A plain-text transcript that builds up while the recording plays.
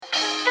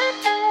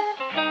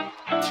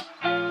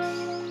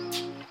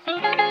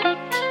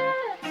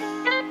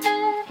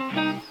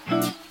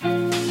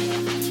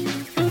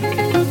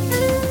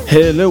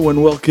Hello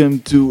and welcome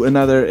to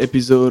another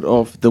episode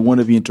of The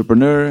Wannabe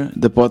Entrepreneur,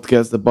 the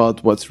podcast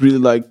about what's really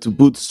like to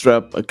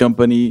bootstrap a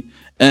company.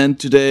 And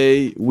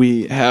today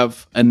we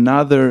have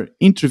another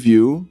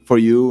interview for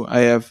you. I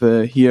have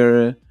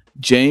here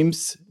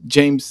James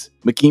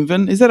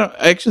McKeevan. Is that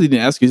I actually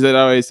didn't ask you? Is that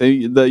how I say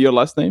your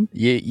last name?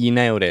 You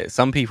nailed it.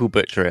 Some people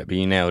butcher it, but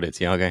you nailed it,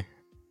 Tiago.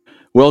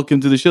 Welcome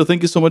to the show.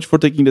 Thank you so much for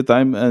taking the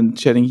time and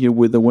chatting here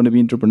with the Wannabe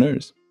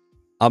Entrepreneurs.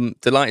 I'm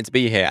delighted to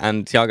be here.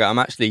 And Tiago, I'm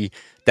actually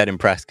dead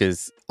impressed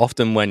because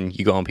often when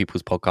you go on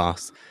people's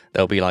podcasts,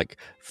 there'll be like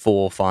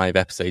 4 or 5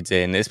 episodes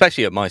in,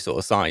 especially at my sort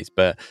of size.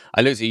 But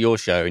I looked at your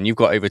show and you've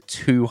got over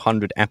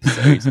 200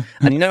 episodes.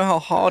 And you know how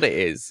hard it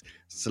is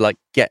to like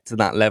get to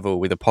that level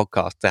with a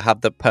podcast, to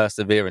have the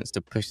perseverance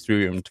to push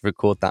through and to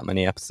record that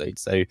many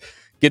episodes. So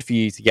good for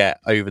you to get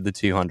over the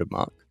 200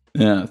 mark.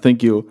 Yeah,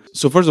 thank you.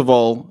 So first of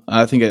all,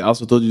 I think I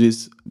also told you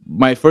this.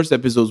 My first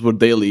episodes were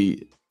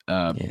daily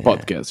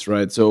podcasts,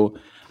 right? So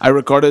I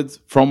recorded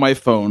from my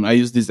phone. I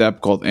use this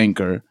app called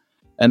Anchor,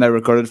 and I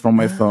recorded from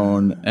my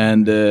phone.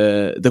 And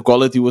the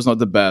quality was not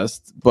the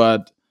best,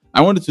 but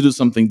I wanted to do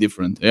something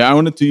different. Yeah, I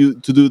wanted to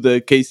do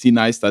the Casey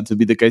Neistat, to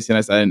be the Casey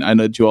Neistat. And I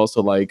know that you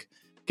also like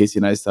Casey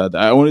Neistat.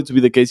 I wanted to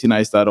be the Casey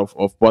Neistat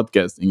of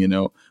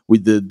podcasting,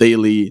 with the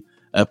daily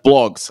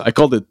blogs. I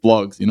called it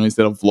blogs,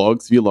 instead of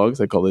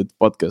vlogs, I call it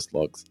podcast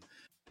logs.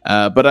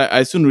 But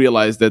I soon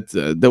realized that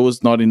there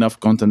was not enough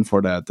content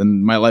for that,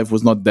 and my life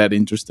was not that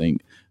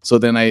interesting. So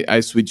then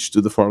I switched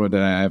to the format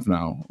that I have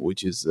now,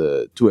 which is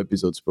 2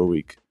 episodes per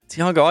week.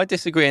 Tiago, I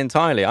disagree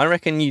entirely. I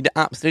reckon you'd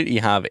absolutely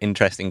have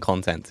interesting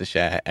content to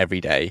share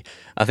every day.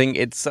 I think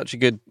it's such a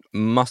good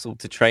muscle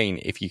to train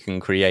if you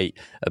can create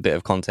a bit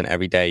of content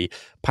every day.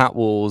 Pat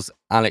Walls,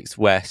 Alex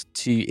West,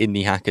 2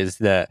 indie hackers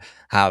that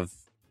have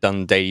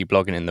done daily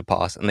blogging in the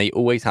past, and they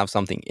always have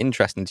something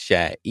interesting to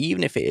share,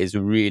 even if it is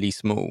really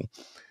small.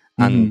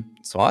 And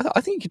so I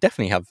think you could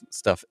definitely have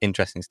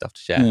interesting stuff to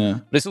share. Yeah.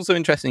 But it's also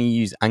interesting you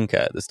use Anchor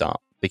at the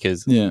start,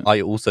 because I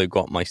also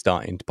got my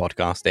start into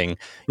podcasting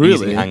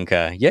using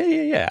Anchor.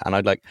 Yeah. And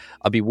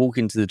I'd be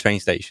walking to the train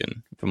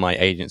station for my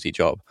agency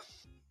job,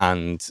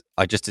 and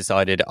I just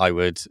decided I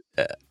would,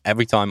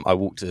 every time I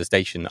walked to the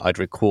station, I'd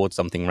record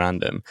something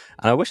random.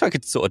 And I wish I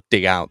could sort of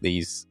dig out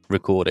these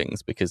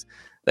recordings because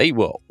they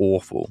were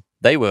awful.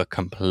 They were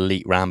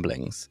complete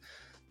ramblings.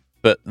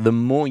 But the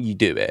more you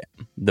do it,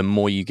 the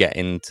more you get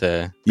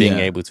into being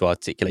able to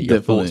articulate your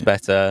thoughts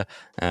better,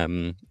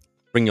 bring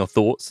your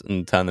thoughts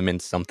and turn them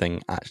into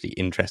something actually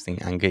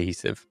interesting and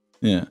cohesive.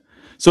 Yeah.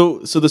 So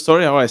the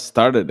story how I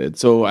started it.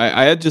 So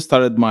I had just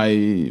started my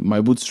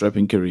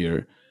bootstrapping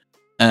career,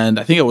 and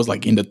I think I was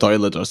like in the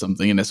toilet or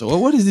something, and I said,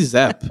 "Well, what is this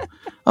app?"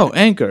 Oh,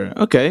 Anchor.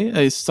 Okay,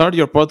 I start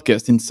your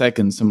podcast in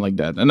seconds, something like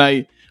that. And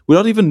I,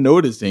 without even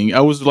noticing,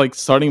 I was like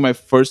starting my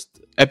first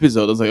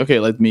episode. I was like, okay,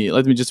 let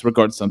me just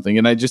record something,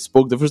 and I just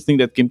spoke the first thing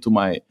that came to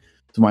my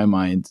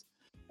mind,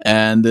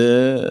 and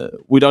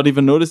without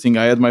even noticing,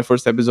 I had my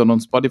first episode on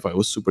Spotify. It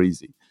was super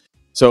easy.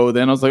 So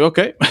then I was like,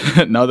 okay,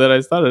 now that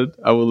I started,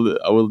 I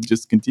will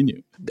just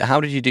continue. How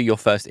did you do your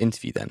first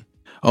interview then?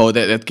 Oh,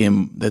 that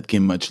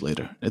came much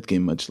later.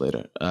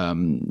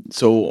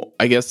 So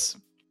I guess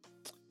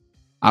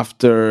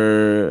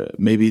after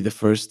maybe the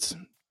first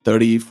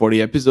 30,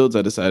 40 episodes,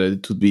 I decided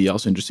it would be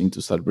also interesting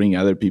to start bringing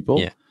other people.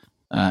 Yeah.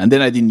 And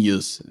then I didn't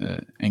use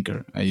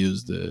Anchor. I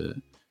used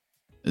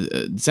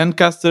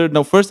Zencaster.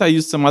 No, first I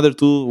used some other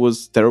tool. It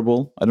was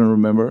terrible. I don't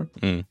remember.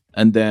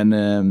 And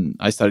then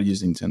I started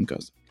using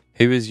Zencaster.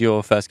 Who was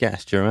your first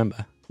guest? Do you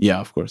remember? Yeah,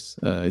 of course.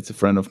 It's a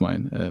friend of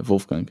mine,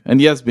 Wolfgang. And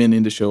he has been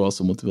in the show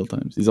also multiple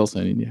times. He's also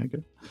an indie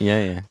hacker.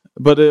 Yeah.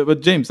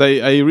 But James,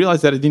 I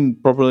realized that I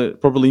didn't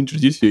properly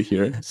introduce you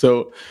here.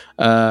 So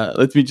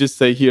let me just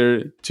say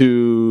here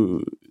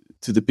to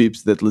the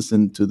peeps that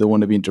listen to the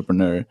Wannabe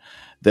Entrepreneur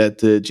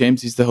that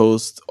James is the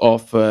host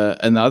of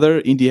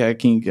another indie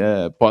hacking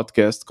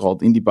podcast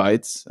called Indie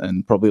Bytes,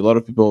 and probably a lot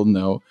of people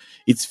know.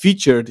 It's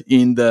featured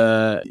in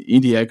the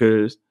Indie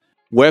Hackers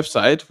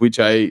website, which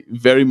I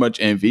very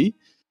much envy.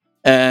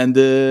 And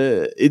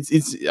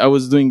it's I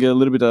was doing a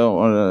little bit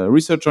of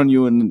research on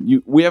you,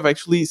 and we have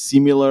actually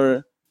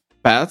similar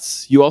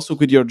paths. You also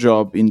quit your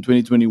job in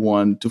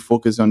 2021 to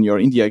focus on your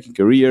indie hacking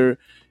career,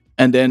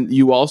 and then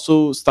you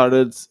also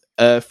started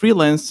a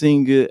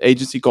freelancing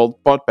agency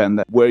called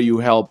Podpanda, where you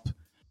help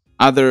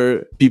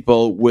other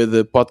people with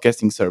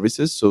podcasting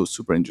services. So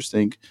super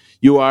interesting.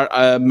 You are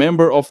a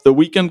member of the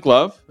Weekend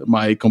Club,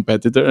 my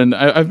competitor, and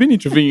I've been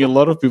interviewing a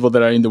lot of people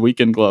that are in the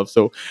Weekend Club.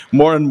 So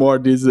more and more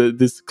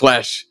this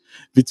clash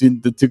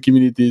between the two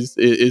communities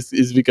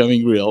is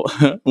becoming real.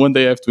 One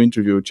day I have to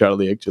interview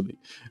Charlie, actually.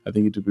 I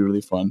think it would be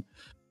really fun.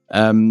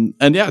 And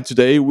yeah,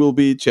 today we'll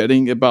be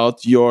chatting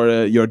about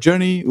your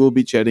journey. We'll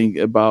be chatting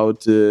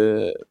about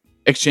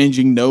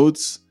exchanging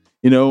notes,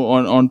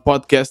 on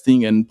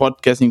podcasting and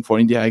podcasting for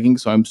indie hacking.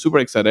 So I'm super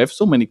excited. I have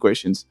so many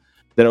questions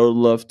that I would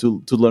love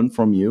to learn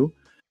from you.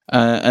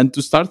 And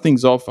to start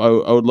things off, I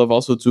would love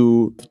also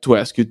to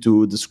ask you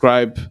to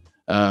describe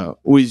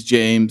who is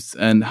James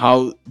and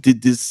how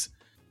did this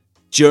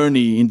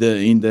journey in the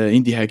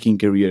indie hacking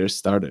career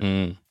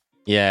started.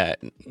 Yeah.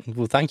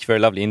 Well, thank you for a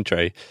lovely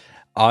intro.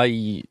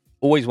 I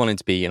always wanted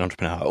to be an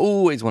entrepreneur. I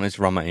always wanted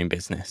to run my own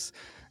business.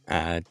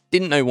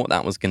 Didn't know what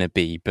that was going to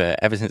be, but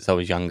ever since I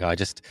was younger,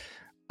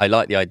 I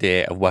like the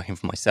idea of working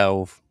for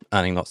myself,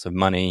 earning lots of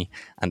money,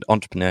 and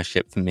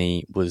entrepreneurship for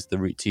me was the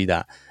route to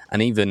that.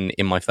 And even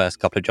in my first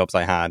couple of jobs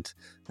I had,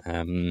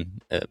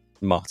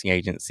 marketing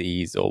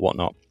agencies or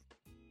whatnot,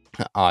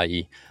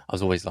 I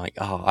was always like,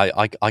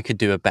 I could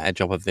do a better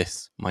job of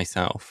this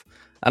myself.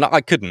 And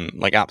I couldn't,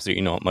 like,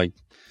 absolutely not. My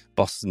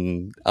boss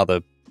and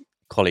other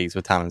colleagues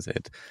were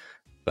talented.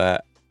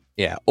 But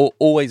yeah,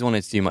 always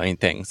wanted to do my own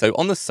thing. So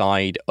on the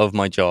side of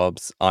my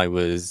jobs, I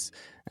was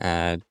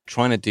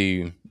trying to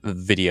do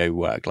video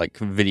work, like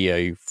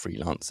video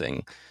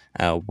freelancing.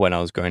 When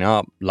I was growing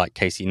up, like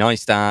Casey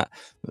Neistat,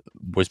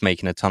 was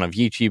making a ton of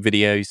YouTube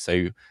videos.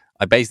 So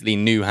I basically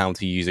knew how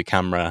to use a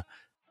camera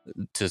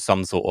to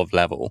some sort of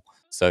level.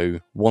 So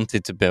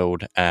wanted to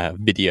build a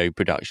video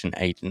production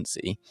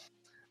agency.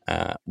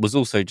 Was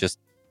also just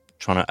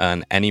trying to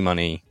earn any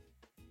money,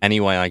 any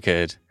way I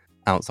could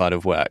outside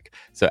of work.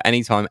 So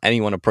anytime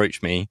anyone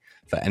approached me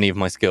for any of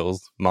my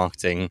skills,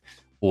 marketing,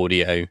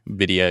 audio,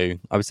 video,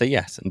 I would say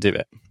yes and do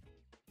it.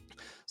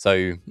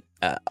 So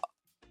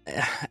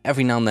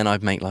every now and then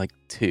I'd make like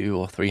 £200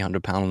 or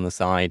 £300 on the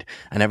side,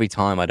 and every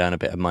time I'd earn a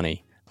bit of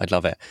money. I'd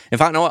love it. In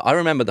fact, no, I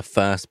remember the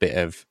first bit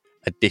of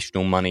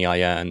additional money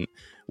I earned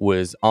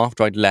was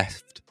after I'd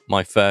left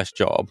my first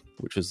job,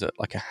 which was at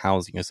like a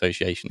housing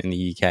association in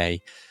the UK,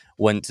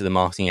 went to the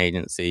marketing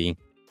agency,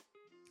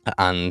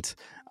 and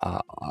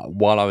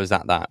while I was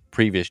at that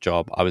previous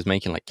job, I was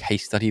making like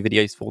case study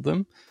videos for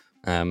them,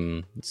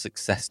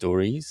 success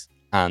stories.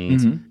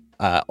 And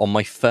on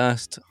my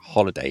first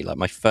holiday, like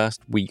my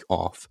first week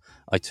off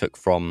I took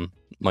from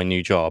my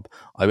new job,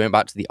 I went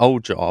back to the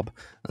old job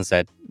and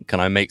said, can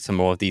I make some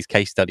more of these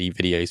case study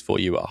videos for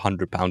you at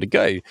 £100 a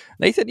go? And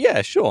they said,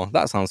 yeah, sure,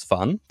 that sounds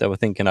fun. They were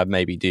thinking I'd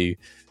maybe do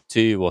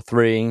 £200 or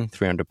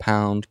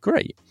 £300.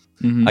 Great.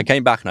 I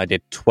came back and I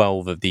did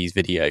 12 of these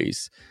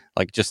videos,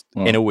 like just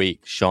in a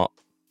week, shot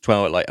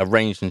 12, like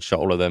arranged and shot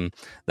all of them.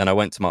 Then I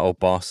went to my old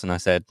boss and I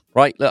said,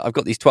 right, look, I've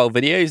got these 12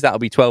 videos. That'll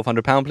be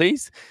 £1,200,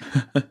 please.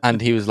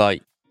 And he was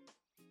like,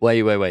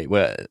 wait.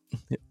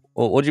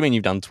 What do you mean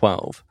you've done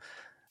 12?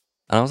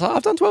 And I was like,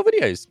 I've done 12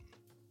 videos.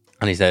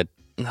 And he said,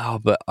 no,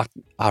 but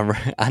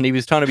and he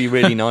was trying to be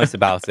really nice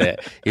about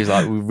it. He was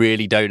like, we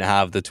really don't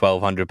have the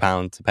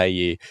 £1,200 to pay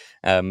you.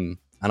 And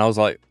I was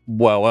like,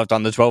 well, I've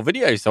done the 12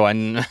 videos. So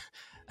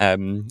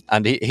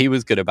and he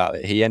was good about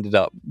it. He ended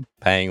up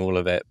paying all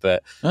of it.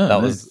 But that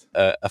was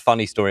a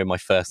funny story of my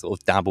first sort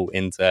of dabble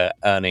into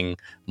earning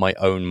my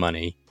own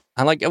money.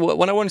 And like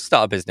when I wanted to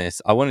start a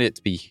business, I wanted it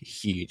to be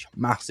huge,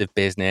 massive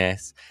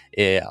business.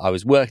 I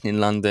was working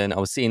in London. I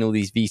was seeing all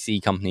these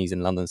VC companies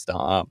in London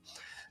start up.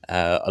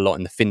 A lot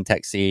in the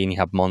fintech scene. You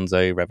have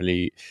Monzo,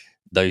 Revolut,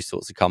 those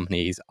sorts of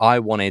companies. I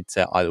wanted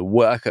to either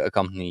work at a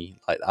company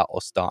like that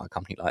or start a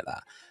company like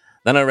that.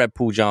 Then I read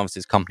Paul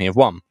Jarvis's Company of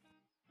One.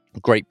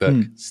 Great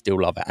book,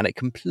 still love it. And it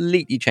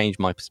completely changed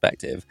my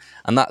perspective.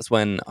 And that's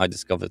when I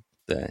discovered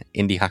the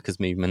indie hackers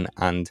movement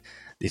and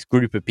this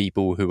group of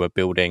people who were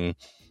building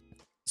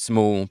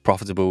small,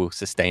 profitable,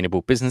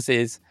 sustainable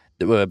businesses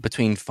that were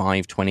between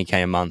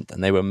 5-20k a month,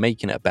 and they were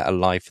making it a better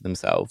life for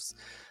themselves.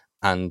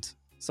 And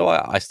so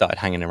I started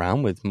hanging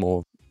around with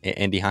more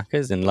indie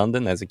hackers in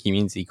London. There's a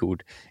community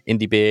called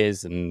Indie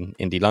Beers and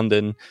Indie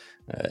London,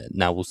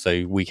 now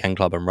also Weekend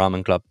Club and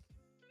Ramen Club.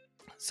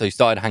 So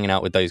started hanging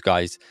out with those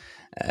guys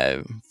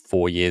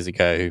 4 years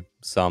ago.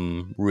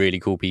 Some really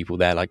cool people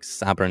there like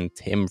Saber and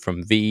Tim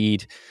from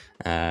Veed.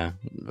 I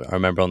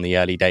remember on the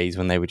early days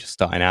when they were just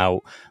starting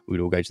out, we'd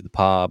all go to the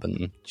pub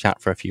and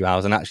chat for a few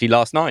hours. And actually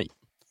last night,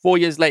 4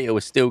 years later, we're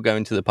still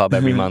going to the pub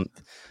every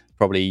month.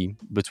 Probably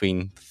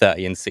between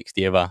 30 and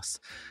 60 of us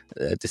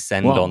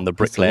descend on the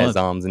Bricklayers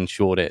Arms in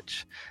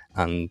Shoreditch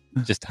and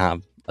just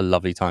have a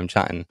lovely time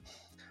chatting.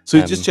 So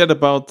you just chat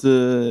about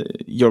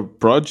your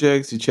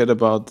projects, you chat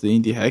about the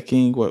indie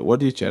hacking.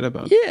 What do you chat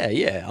about?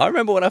 Yeah. I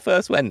remember when I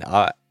first went,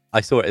 I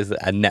saw it as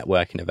a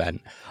networking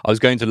event. I was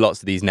going to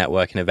lots of these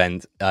networking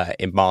events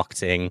in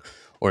marketing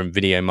or in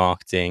video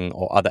marketing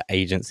or other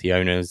agency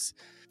owners.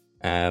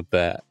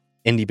 But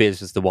Indie Biz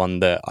was the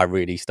one that I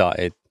really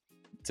started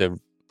to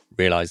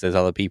realize there's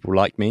other people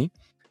like me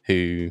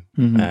who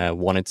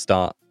wanted to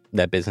start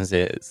their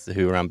businesses,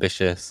 who were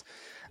ambitious.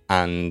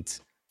 And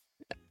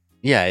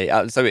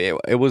yeah, so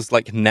it was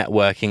like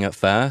networking at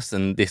first,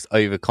 and this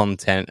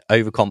overconfident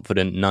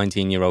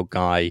 19-year-old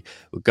guy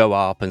would go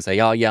up and say,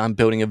 oh yeah, I'm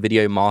building a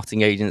video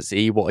marketing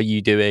agency. What are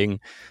you doing?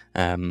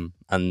 And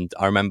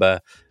I remember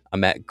I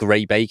met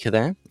Gray Baker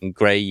there, and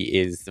Gray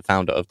is the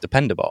founder of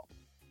Dependabot.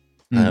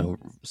 A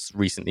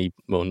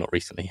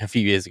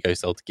few years ago,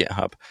 sold to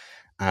GitHub.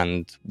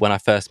 And when I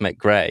first met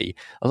Gray,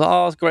 I was like,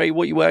 oh, Gray,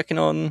 what are you working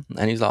on?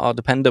 And he was like, oh,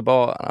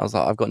 Dependabot. And I was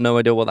like, I've got no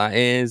idea what that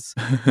is.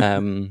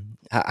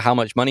 How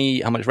much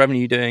revenue are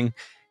you doing?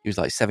 He was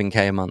like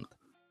 7k a month.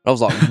 And I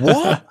was like,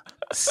 what?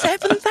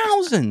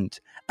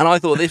 7,000? And I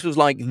thought this was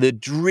like the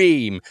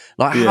dream.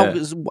 Like,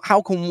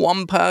 how can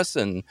one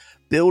person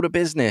build a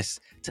business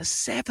to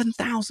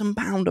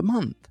 £7,000 a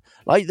month?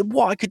 Like,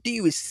 what I could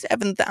do is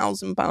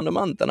 £7,000 a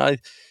month. And I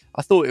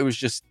thought it was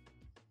just,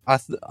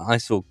 I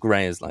saw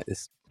Gray as like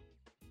this.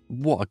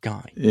 What a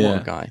guy!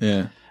 What a guy!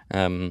 Yeah.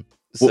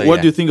 So,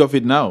 what do you think of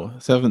it now?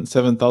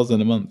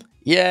 7,000 a month.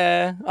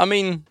 Yeah, I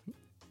mean,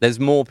 there's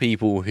more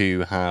people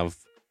who have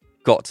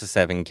got to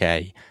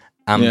 7K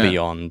and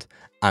beyond,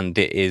 and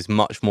it is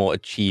much more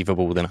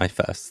achievable than I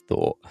first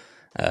thought.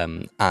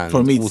 And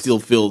for me, it still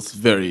feels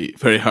very,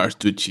 very hard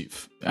to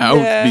achieve. I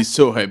would be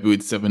so happy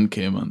with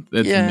 7K a month.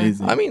 That's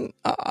amazing. I mean,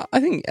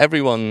 I think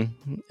everyone,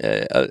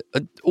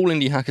 all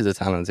indie hackers are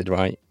talented,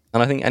 right?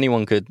 And I think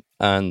anyone could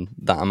earn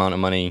that amount of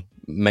money,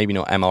 maybe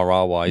not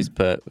MRR wise,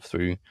 but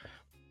through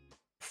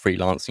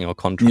freelancing or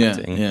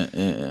contracting.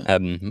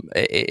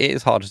 It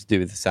is harder to do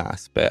with the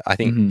SaaS, but I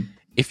think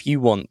if you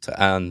want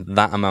to earn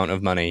that amount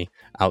of money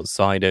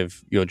outside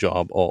of your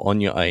job or on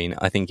your own,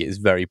 I think it is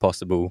very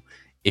possible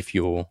if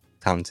you're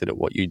talented at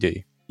what you do.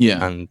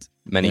 And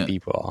many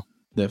people are.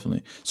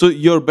 Definitely. So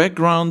your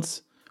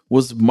background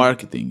was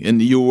marketing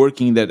and you're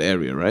working in that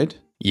area, right?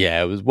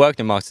 Yeah, I was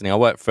working in marketing. I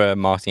worked for a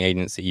marketing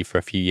agency for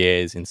a few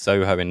years in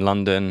Soho in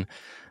London.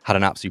 Had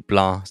an absolute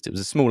blast. It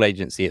was a small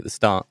agency at the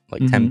start,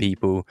 like 10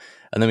 people.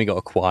 And then we got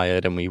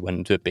acquired and we went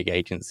into a big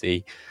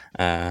agency.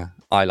 I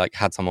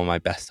had some of my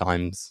best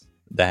times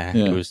there.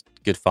 It was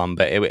good fun,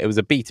 but it was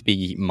a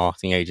B2B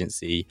marketing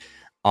agency.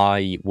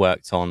 I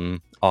worked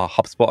on our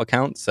HubSpot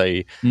account. So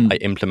I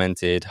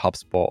implemented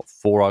HubSpot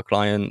for our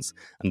clients.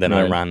 And then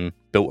I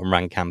built and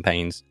ran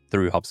campaigns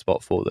through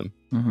HubSpot for them.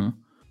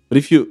 But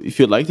if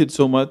you liked it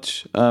so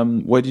much,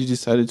 why did you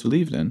decide to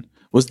leave then?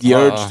 Was the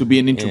urge to be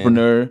an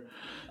entrepreneur...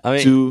 I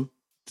mean,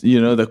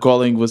 the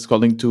calling was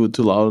calling too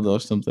loud or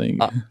something.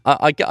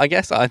 I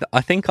guess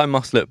I think I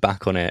must look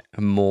back on it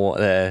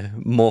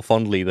more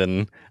fondly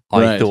than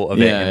I thought of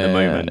it in the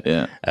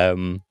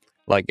moment.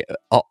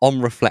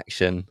 On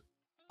reflection,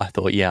 I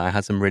thought, I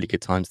had some really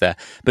good times there.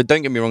 But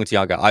don't get me wrong,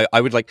 Tiago,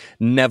 I would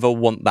never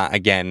want that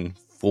again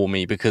for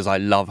me because I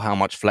love how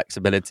much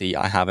flexibility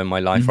I have in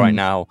my life right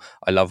now.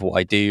 I love what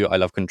I do. I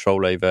love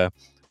control over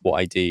what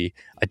I do.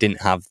 I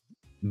didn't have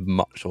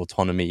much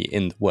autonomy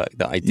in the work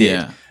that I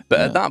did. But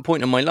at that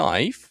point in my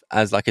life,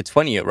 as like a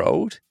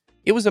 20-year-old,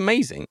 it was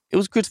amazing. It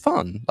was good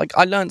fun. Like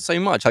I learned so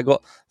much. I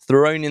got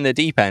thrown in the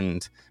deep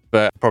end,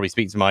 but probably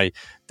speak to my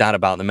dad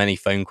about the many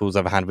phone calls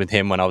I've had with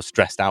him when I was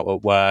stressed out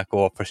at work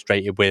or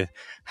frustrated with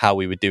how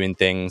we were doing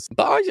things.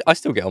 But I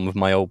still get on with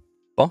my old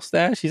boss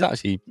there. She's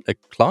actually a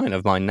client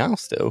of mine now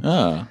still.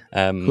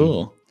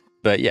 Cool.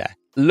 But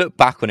look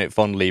back on it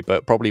fondly,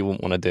 but probably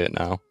wouldn't want to do it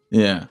now.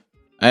 Yeah.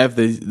 I have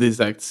the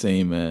exact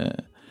same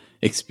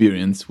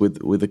experience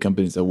with the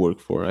companies I work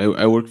for.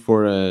 I work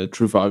for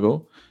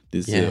Trivago,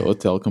 this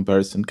hotel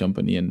comparison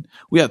company, and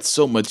we had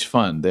so much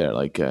fun there.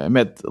 Like I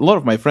met a lot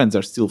of my friends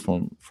are still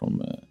from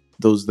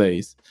those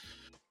days,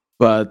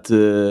 but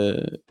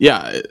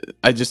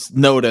I just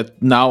know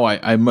that now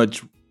I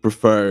much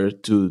prefer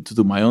to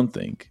do my own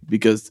thing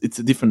because it's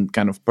a different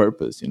kind of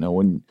purpose.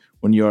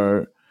 When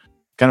you're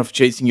kind of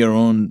chasing your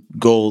own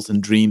goals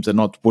and dreams and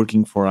not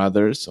working for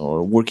others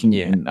or working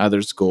in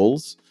others'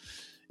 goals.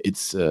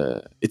 It's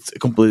a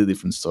completely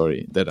different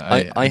story that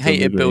I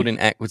hated building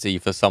equity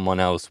for someone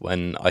else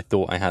when I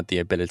thought I had the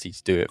ability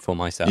to do it for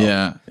myself.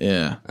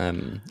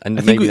 And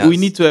I think we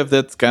need to have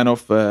that kind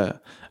of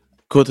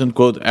quote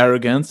unquote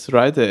arrogance,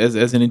 right?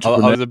 As an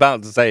entrepreneur. I was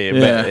about to say it,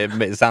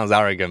 but it sounds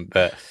arrogant,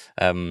 but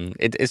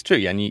it's true,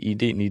 and you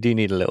do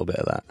need a little bit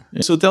of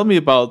that. So tell me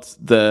about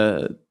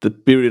the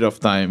period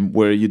of time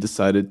where you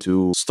decided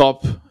to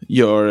stop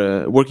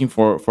your working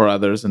for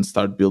others and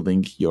start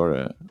building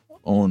your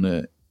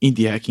own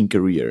indie hacking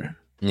career.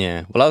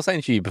 Yeah, well, I was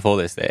saying to you before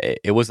this that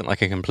it wasn't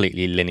like a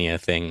completely linear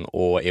thing,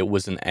 or it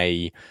wasn't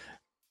a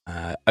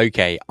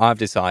okay, I've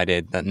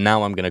decided that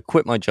now I'm going to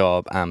quit my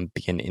job and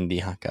be an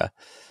indie hacker.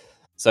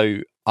 So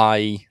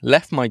I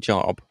left my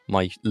job,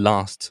 my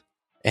last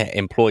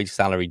employed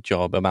salaried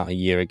job about a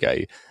year ago,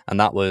 and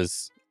that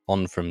was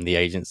on from the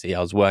agency.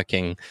 I was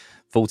working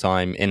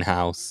full-time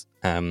in-house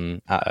at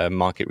a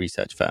market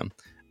research firm.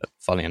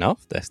 Funnily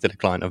enough, they're still a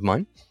client of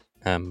mine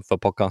for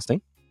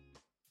podcasting.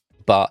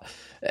 But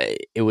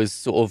it was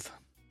sort of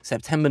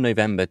September,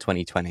 November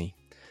 2020.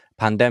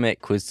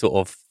 Pandemic was sort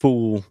of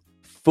full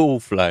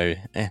flow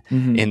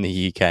in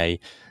the UK.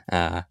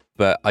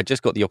 But I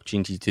just got the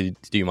opportunity to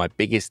do my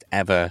biggest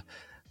ever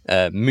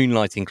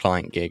moonlighting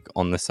client gig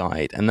on the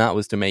side. And that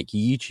was to make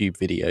YouTube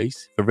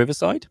videos for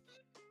Riverside.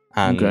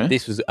 And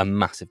this was a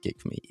massive gig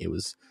for me. It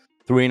was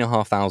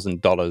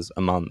 $3,500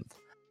 a month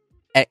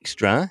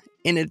extra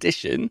in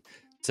addition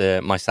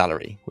to my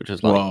salary, which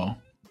was like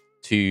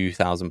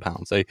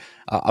 £2,000. So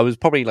I was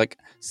probably like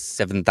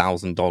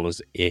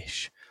 $7,000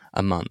 ish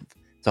a month.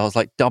 So I was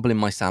like doubling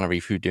my salary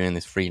through doing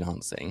this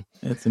freelancing.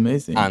 That's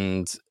amazing.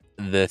 And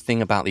the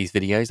thing about these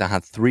videos, I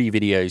had 3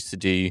 videos to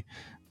do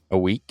a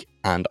week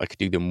and I could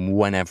do them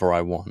whenever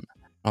I want.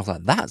 I was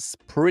like, that's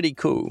pretty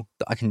cool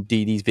that I can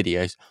do these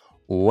videos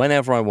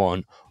whenever I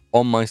want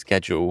on my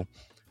schedule,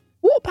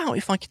 what about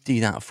if I could do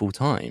that full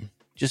time?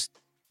 Just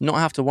not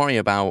have to worry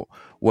about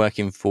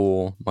working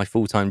for my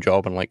full-time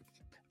job and like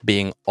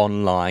being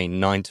online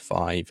 9 to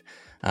 5.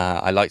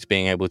 I liked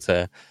being able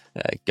to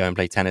go and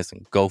play tennis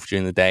and golf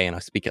during the day, and I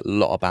speak a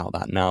lot about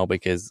that now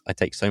because I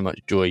take so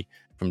much joy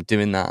from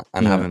doing that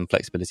and having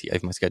flexibility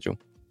over my schedule.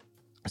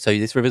 So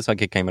this Riverside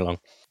gig came along.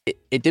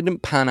 It didn't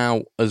pan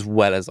out as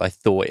well as I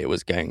thought it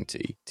was going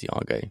to,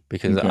 Tiago,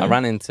 because I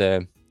ran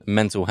into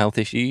mental health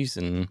issues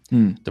and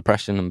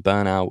depression and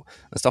burnout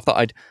and stuff that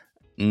I'd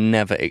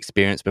never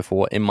experienced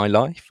before in my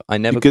life. I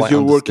never because quite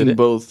you're working it.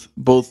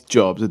 both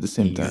jobs at the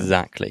same time.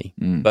 Exactly.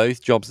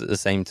 Both jobs at the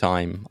same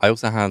time. I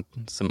also had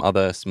some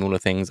other smaller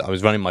things. I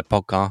was running my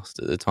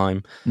podcast at the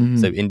time.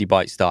 So Indie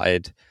Bite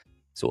started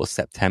sort of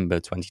September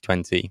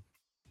 2020.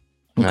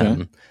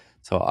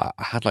 So I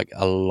had like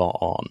a lot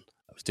on.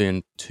 I was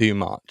doing too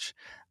much.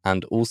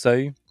 And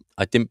also,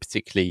 I didn't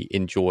particularly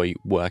enjoy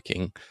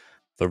working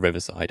for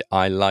Riverside.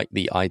 I liked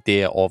the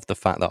idea of the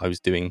fact that I was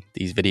doing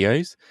these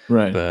videos.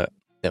 Right. But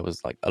there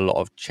was like a lot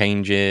of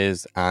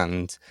changes,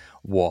 and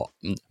what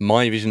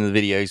my vision of the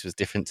videos was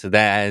different to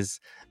theirs,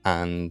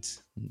 and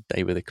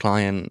they were the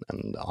client,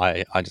 and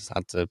I just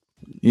had to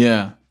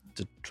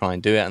try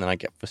and do it, and then I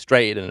get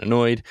frustrated and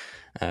annoyed.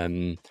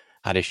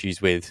 Had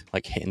issues with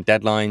like hitting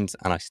deadlines,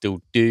 and I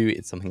still do.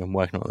 It's something I'm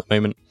working on at the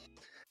moment,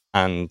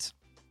 and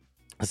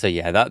so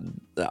that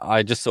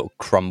I just sort of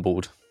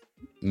crumbled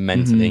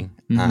mentally,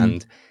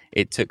 and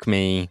it took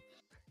me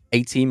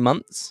 18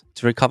 months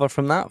to recover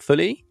from that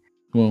fully.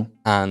 Well,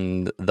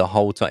 and the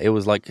whole time it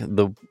was like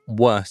the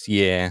worst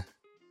year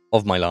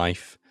of my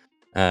life,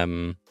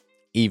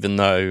 even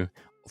though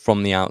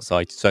from the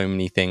outside so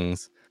many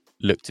things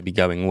looked to be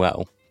going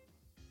well.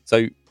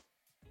 So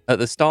at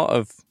the start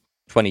of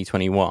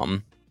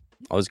 2021,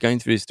 I was going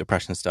through this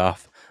depression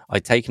stuff.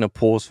 I'd taken a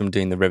pause from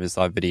doing the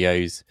Riverside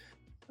videos,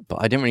 but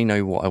I didn't really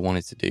know what I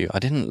wanted to do. I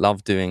didn't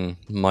love doing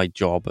my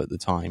job at the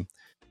time.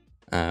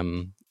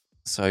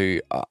 So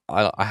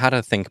I had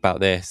to think about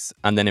this,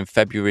 and then in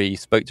February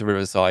spoke to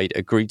Riverside,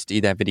 agreed to do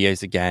their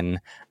videos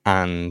again,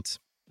 and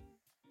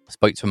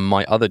spoke to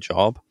my other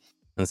job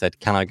and said,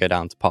 can I go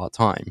down to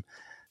part-time?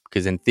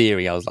 Because in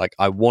theory, I was like,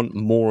 I want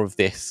more of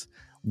this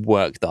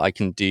work that I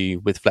can do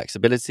with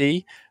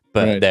flexibility,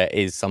 but there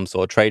is some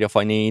sort of trade-off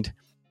I need.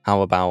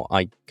 How about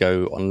I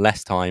go on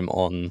less time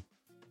on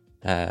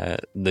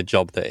the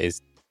job that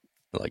is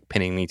like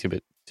pinning me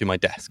to my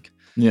desk?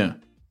 Yeah.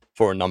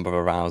 For a number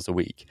of hours a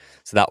week.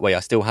 So that way I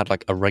still had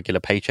like a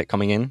regular paycheck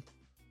coming in,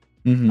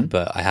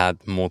 but I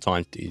had more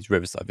time to do these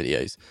Riverside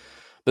videos.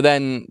 But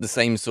then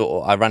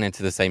I ran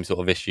into the same sort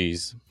of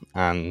issues,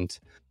 and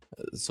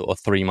sort of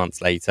 3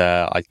 months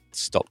later, I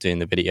stopped doing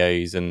the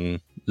videos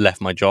and left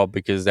my job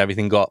because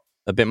everything got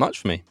a bit much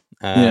for me.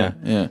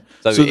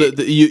 So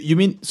you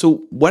mean,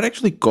 so what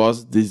actually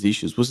caused these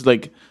issues? Was it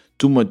like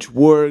too much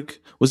work?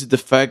 Was it the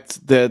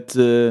fact that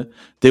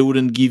they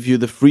wouldn't give you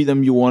the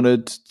freedom you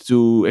wanted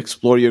to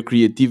explore your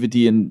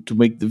creativity and to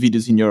make the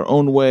videos in your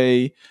own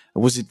way?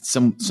 Was it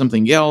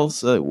something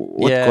else?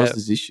 What caused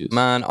these issues?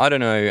 Man, I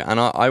don't know.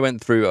 And I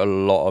went through a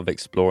lot of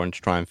exploring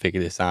to try and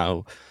figure this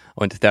out.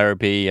 I went to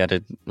therapy. I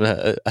did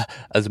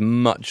as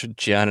much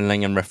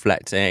journaling and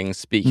reflecting,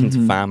 speaking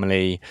to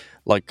family.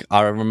 Like,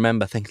 I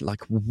remember thinking,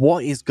 like,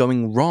 what is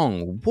going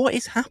wrong? What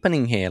is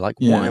happening here? Like,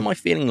 why am I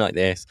feeling like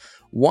this?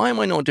 Why am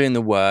I not doing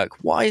the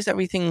work? Why is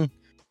everything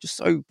just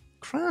so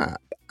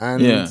crap?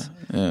 And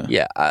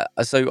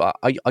so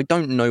I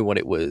don't know what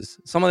it was.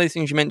 Some of those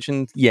things you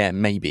mentioned,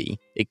 maybe.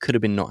 It could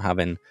have been not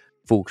having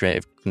full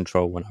creative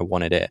control when I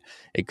wanted it.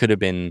 It could have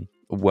been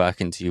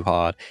working too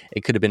hard.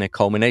 It could have been a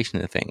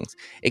culmination of things.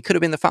 It could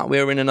have been the fact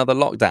we were in another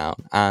lockdown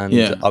and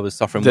I was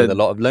suffering with a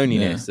lot of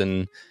loneliness.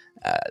 And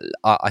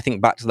I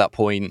think back to that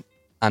point,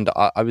 and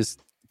I was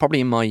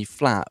probably in my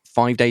flat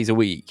 5 days a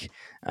week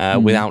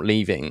without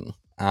leaving.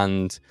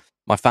 And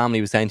my family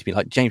was saying to me,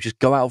 like, James, just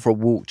go out for a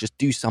walk, just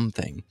do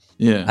something.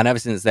 And ever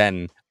since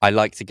then, I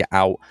like to get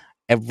out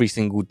every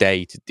single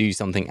day to do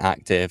something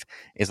active.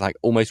 It's like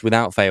almost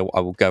without fail,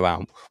 I will go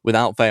out.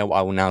 Without fail,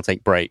 I will now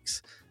take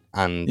breaks.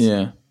 And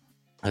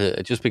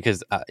just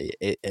because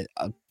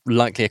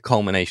likely a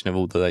culmination of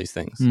all of those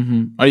things.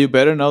 Are you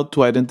better now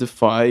to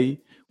identify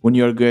when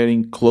you're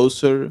getting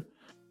closer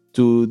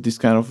to this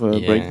kind of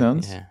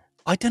breakdowns?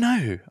 I don't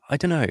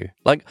know.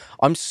 Like,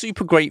 I'm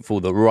super grateful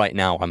that right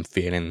now I'm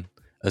feeling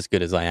as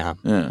good as I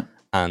am.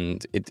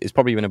 And it's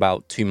probably been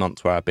about 2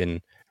 months where I've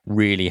been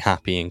really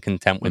happy and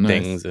content with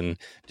things and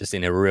just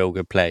in a real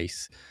good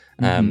place.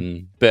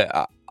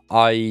 But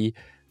I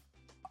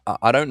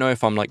don't know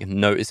if I'm like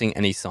noticing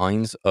any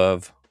signs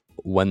of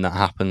when that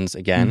happens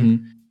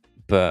again,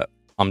 but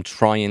I'm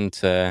trying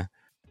to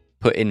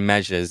put in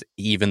measures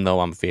even though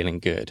I'm feeling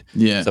good.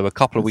 So a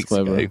couple of weeks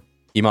ago,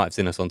 you might have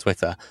seen us on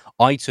Twitter,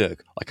 I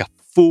took like a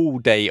full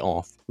day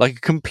off, like a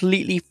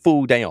completely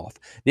full day off.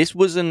 This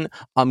wasn't,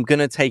 I'm going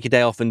to take a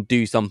day off and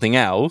do something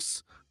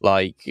else,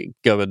 like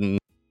go and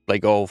play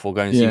golf or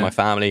go and see my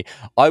family.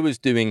 I was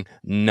doing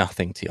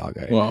nothing,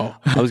 Tiago. Wow.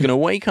 I was going to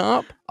wake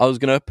up. I was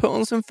going to put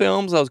on some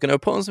films. I was going to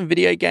put on some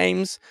video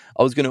games.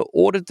 I was going to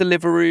order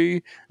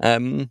Deliveroo.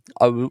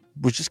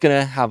 Was just going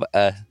to have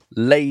a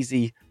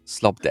lazy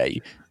slob day.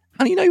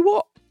 And you know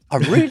what? I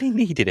really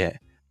needed it.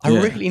 I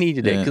really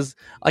needed it because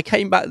I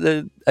came back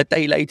a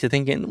day later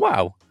thinking,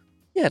 wow,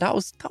 yeah, that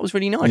was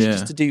really nice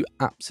just to do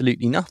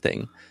absolutely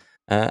nothing.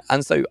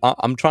 And so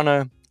I'm trying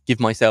to give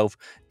myself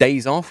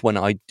days off when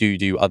I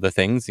do other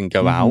things and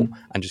go out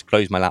and just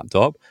close my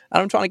laptop.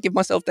 And I'm trying to give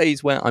myself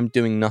days where I'm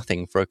doing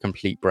nothing for a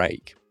complete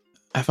break.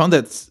 I found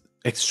that's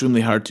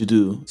extremely hard to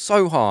do.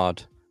 So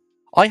hard.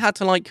 I had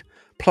to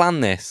plan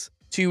this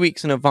 2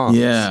 weeks in advance.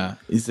 Yeah,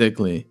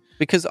 exactly.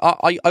 Because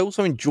I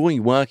also enjoy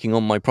working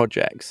on my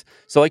projects.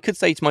 So I could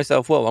say to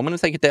myself, well, I'm going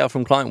to take a day off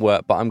from client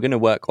work, but I'm going to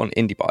work on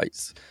Indie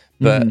Bites.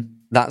 But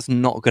that's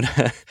not going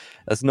to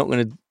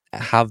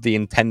have the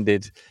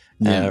intended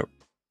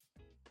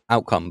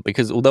outcome,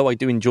 because although I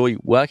do enjoy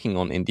working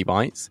on Indie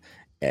Bites,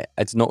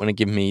 it's not going to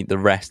give me the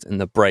rest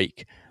and the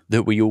break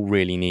that we all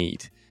really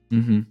need.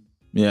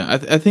 Yeah,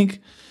 I think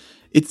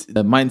it's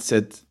a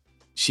mindset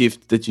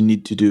shift that you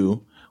need to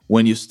do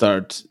when you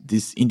start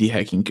this indie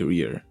hacking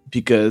career,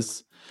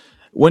 because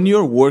when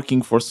you're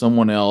working for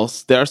someone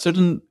else, there are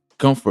certain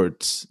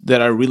comforts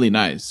that are really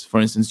nice. For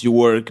instance, you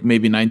work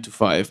maybe 9 to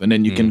 5 and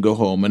then you can go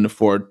home and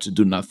afford to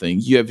do nothing.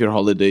 You have your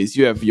holidays,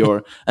 you have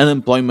your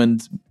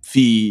unemployment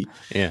fee.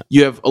 Yeah.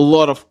 You have a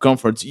lot of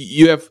comforts.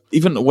 You have,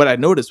 even what I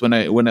noticed when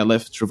I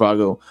left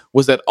Trivago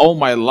was that all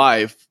my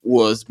life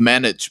was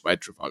managed by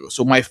Trivago.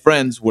 So my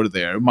friends were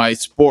there, my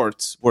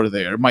sports were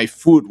there, my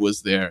food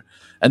was there.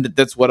 And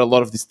that's what a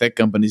lot of these tech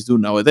companies do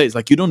nowadays.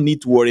 You don't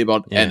need to worry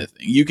about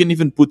anything. You can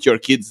even put your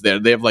kids there.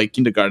 They have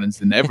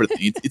kindergartens and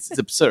everything. It's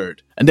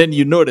absurd. And then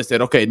you notice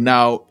that, okay,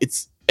 now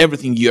it's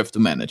everything you have to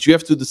manage. You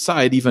have to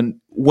decide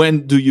even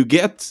when do you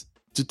get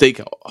to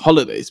take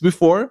holidays.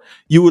 Before,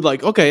 you would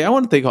okay, I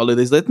want to take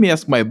holidays. Let me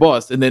ask my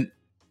boss. And then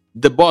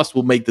the boss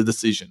will make the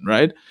decision,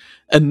 right?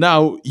 And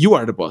now you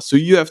are the boss. So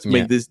you have to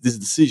make this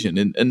decision.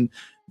 And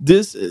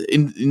this,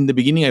 in the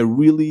beginning, I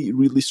really,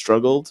 really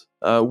struggled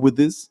with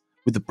this.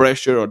 With the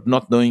pressure or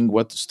not knowing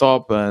what to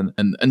stop, and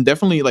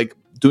definitely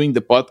doing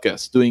the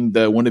podcast, doing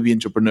the Wannabe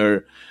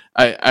Entrepreneur,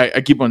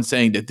 I keep on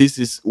saying that this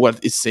is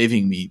what is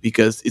saving me,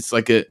 because it's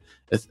a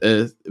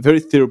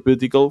very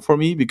therapeutical for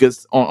me,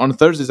 because on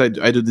Thursdays I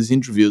do these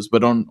interviews,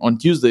 but on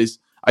Tuesdays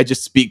I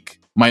just speak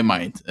my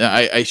mind.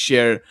 I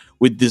share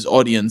with this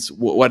audience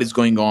what is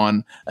going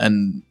on,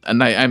 and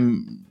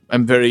I'm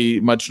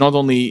very much not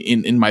only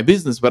in my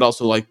business but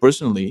also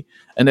personally,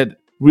 and that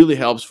really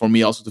helps for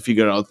me also to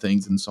figure out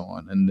things and so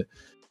on. And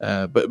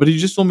but you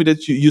just told me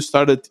that you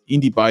started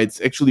Indie Bites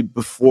actually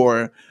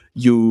before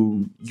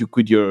you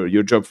quit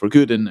your job for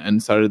good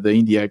and started the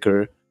Indie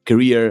Hacker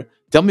career.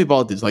 Tell me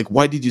about this.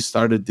 Why did you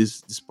start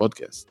this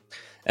podcast?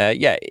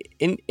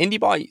 Indie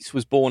Bites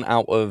was born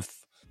out of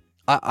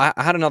I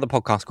had another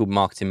podcast called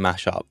Marketing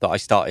Mashup that I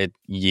started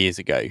years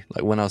ago,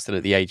 when I was still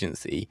at the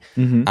agency,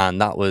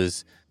 and that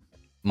was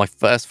my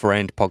first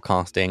foray into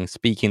podcasting,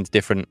 speaking to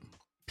different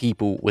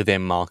people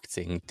within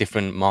marketing,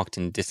 different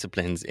marketing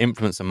disciplines,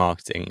 influencer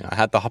marketing. I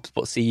had the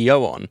HubSpot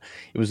CEO on.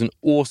 It was an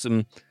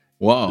awesome,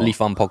 really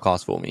fun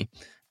podcast for me.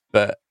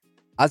 But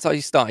as I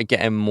started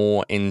getting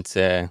more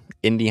into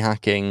indie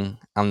hacking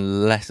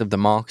and less of the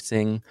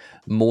marketing,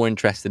 more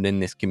interested in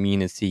this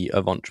community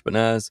of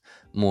entrepreneurs,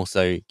 more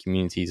so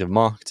communities of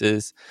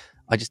marketers,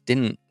 I just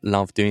didn't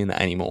love doing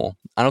that anymore.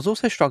 And I was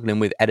also struggling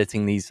with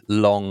editing these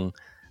long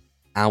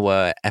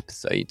hour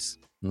episodes.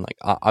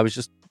 I was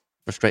just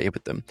frustrated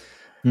with them.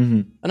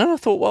 And then I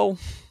thought, well,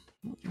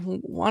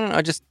 why don't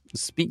I just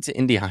speak to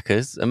indie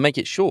hackers and make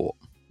it short,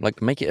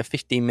 make it a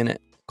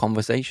 15-minute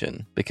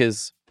conversation,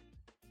 because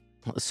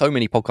so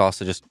many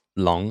podcasts are just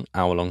long,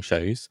 hour-long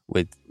shows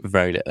with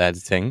very little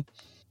editing.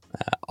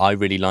 I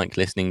really like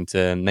listening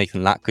to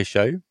Nathan Latker's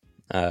show,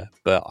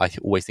 but I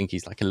always think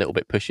he's a little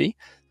bit pushy.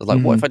 I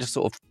was what if I just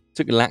sort of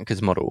took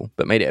Latker's model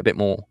but made it a bit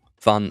more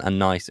fun and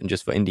nice and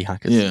just for indie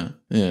hackers?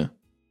 Yeah.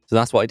 So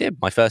that's what I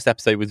did. My first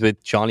episode was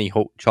with Charlie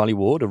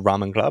Ward of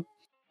Ramen Club.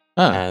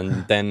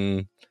 And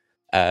then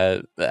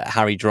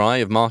Harry Dry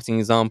of Marketing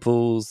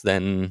Examples,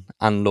 then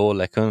Anne-Laure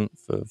Leconte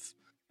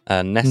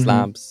of Nest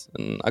Labs,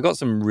 and I got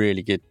some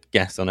really good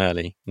guests on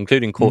early,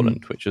 including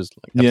Cortland, which was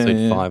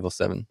episode 5 or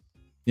 7.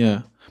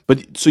 Yeah,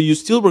 but so you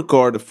still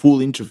record a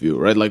full interview,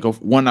 right? A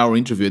 1 hour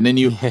interview, and then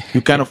you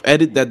kind of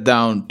edit that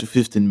down to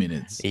 15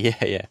 minutes.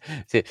 Yeah.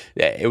 So,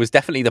 it was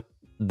definitely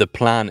the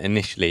plan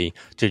initially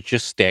to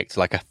just stick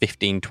to a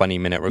 15-20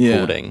 minute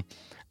recording.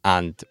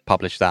 And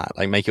publish that,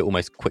 make it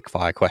almost quick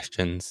fire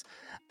questions.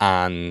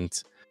 And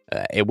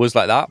it was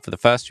like that for the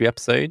first 3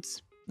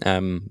 episodes.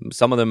 Some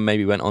of them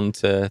maybe went on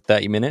to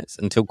 30 minutes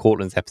until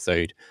Cortland's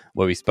episode,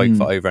 where we spoke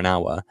for over an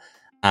hour.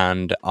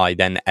 And I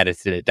then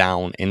edited it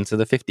down into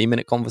the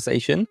 15-minute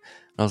conversation. And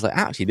I was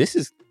actually, this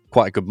is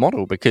quite a good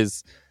model,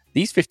 because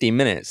these 15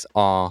 minutes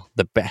are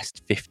the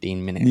best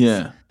 15 minutes.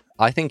 Yeah.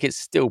 I think it's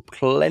still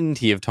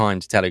plenty of time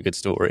to tell a good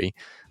story.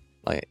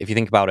 If you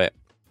think about it,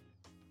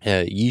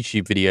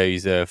 YouTube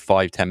videos are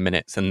 5-10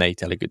 minutes and they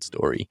tell a good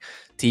story.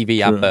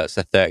 TV adverts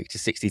are 30 to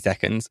 60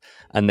 seconds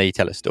and they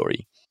tell a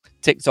story.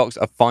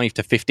 TikToks are 5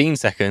 to 15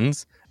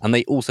 seconds and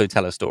they also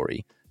tell a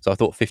story. So I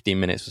thought 15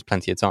 minutes was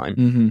plenty of time.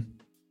 Mm-hmm.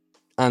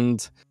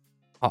 And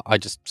I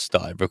just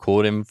started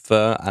recording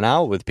for an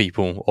hour with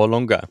people or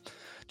longer.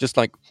 Just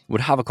like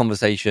would have a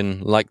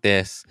conversation like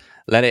this,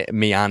 let it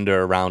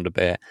meander around a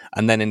bit.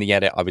 And then in the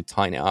edit, I would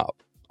tighten it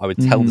up. I would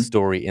tell the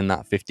story in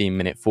that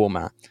 15-minute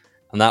format.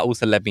 And that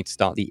also led me to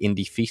start the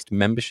Indie Feast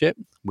membership,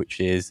 which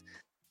is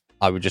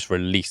I would just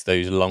release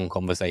those long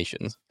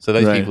conversations. So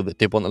those people that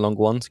did want the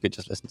longer ones could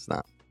just listen to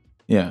that.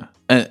 Yeah.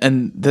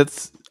 And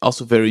that's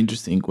also very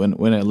interesting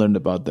when I learned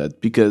about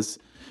that, because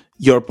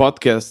your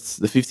podcasts,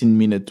 the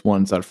 15-minute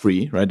ones are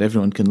free, right?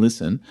 Everyone can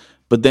listen,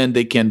 but then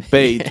they can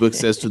pay to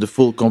access to the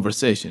full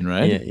conversation,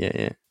 right?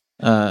 Yeah.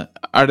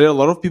 Are there a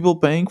lot of people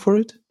paying for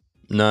it?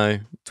 No,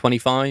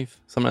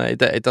 25, something like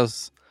that. It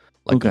does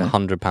like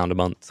 £100 a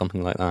month,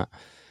 something like that.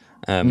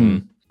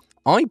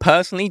 I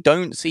personally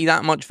don't see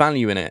that much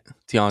value in it,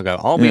 Tiago.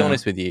 I'll be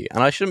honest with you.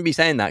 And I shouldn't be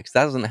saying that because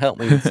that doesn't help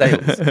me with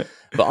sales.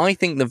 But I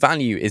think the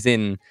value is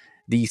in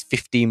these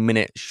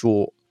 15-minute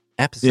short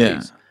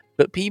episodes. Yeah.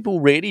 But people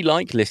really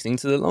like listening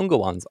to the longer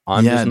ones.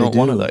 I'm just not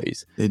one of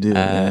those. They do,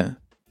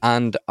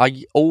 And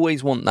I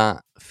always want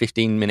that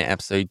 15-minute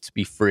episode to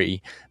be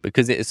free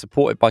because it is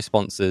supported by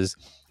sponsors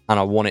and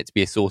I want it to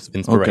be a source of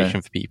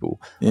inspiration for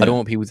people. Yeah. I don't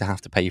want people to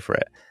have to pay for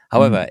it.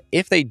 However,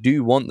 if they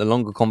do want the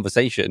longer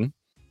conversation,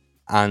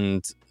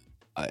 and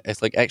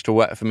it's like extra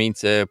work for me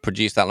to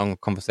produce that longer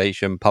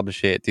conversation,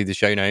 publish it, do the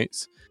show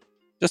notes,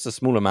 just a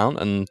small amount,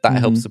 and that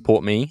helps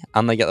support me,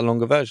 and they get the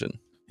longer version.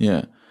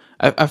 Yeah.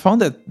 I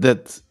found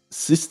that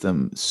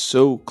system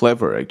so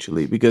clever,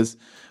 actually, because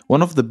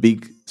one of the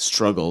big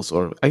struggles,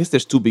 or I guess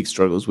there's two big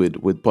struggles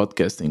with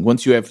podcasting.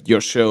 Once you have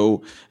your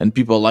show and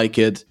people like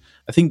it,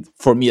 I think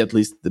for me at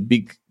least,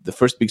 the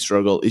first big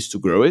struggle is to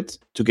grow it,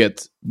 to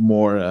get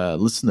more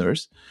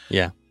listeners.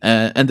 Yeah.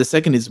 And the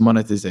second is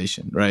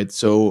monetization, right?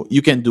 So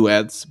you can do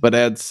ads, but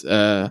ads,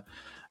 I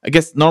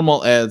guess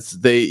normal ads,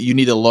 you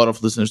need a lot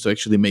of listeners to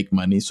actually make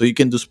money. So you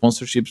can do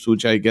sponsorships,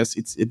 which I guess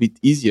it's a bit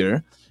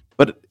easier.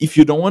 But if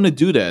you don't want to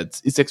do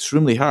that, it's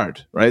extremely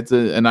hard, right?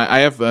 And I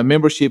have a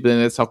membership,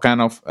 and that's how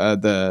kind of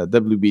the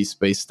WB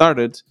space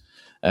started.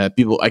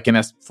 I can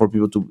ask for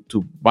people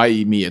to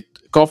buy me a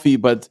coffee,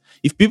 but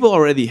if people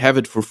already have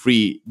it for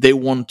free, they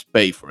won't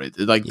pay for it.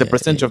 Like the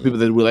percentage of people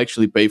that will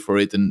actually pay for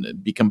it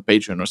and become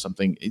patron or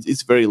something,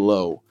 it's very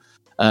low.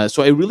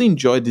 So I really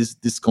enjoy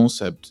this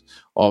concept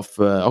of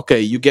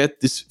you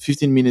get this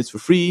 15 minutes for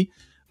free,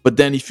 but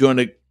then if you want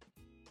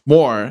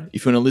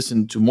to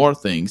listen to more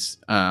things,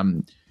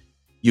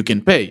 you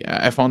can pay.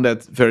 I found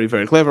that very,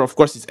 very clever. Of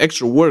course, it's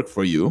extra work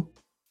for you.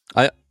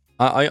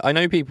 I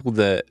know people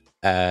that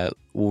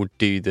will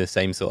do the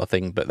same sort of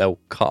thing, but they'll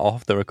cut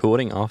off the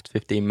recording after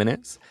 15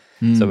 minutes.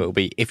 So it'll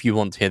be, if you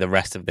want to hear the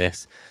rest of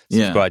this,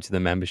 subscribe to the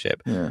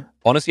membership. Yeah.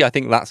 Honestly, I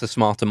think that's a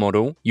smarter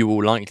model. You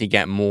will likely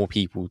get more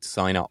people to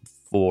sign up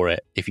for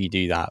it if you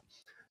do that.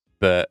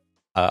 But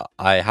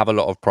I have a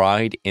lot of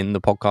pride in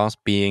the podcast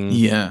being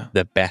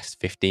the best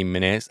 15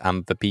 minutes,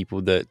 and for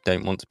people that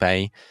don't want to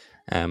pay.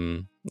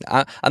 And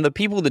the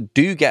people that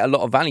do get a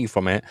lot of value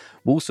from it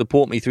will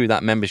support me through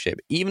that membership,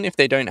 even if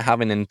they don't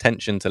have an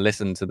intention to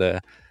listen to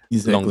the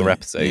longer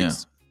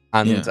episodes.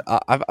 And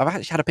I've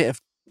actually had a bit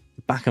of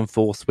back and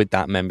forth with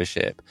that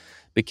membership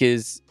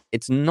because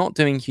it's not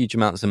doing huge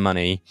amounts of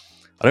money.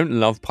 I don't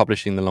love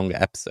publishing the longer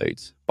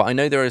episodes, but I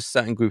know there are a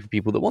certain group of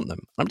people that want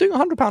them. I'm doing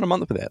 £100 a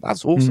month with it.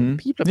 That's awesome.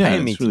 People are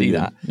paying me to do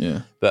that.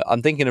 Yeah. But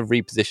I'm thinking of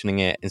repositioning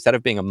it instead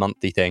of being a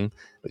monthly thing,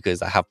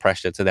 because I have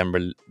pressure to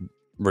then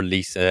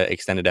release an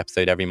extended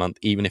episode every month,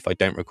 even if I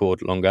don't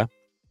record longer.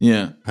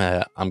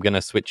 I'm going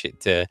to switch it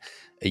to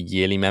a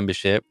yearly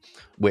membership,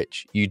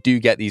 which you do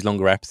get these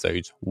longer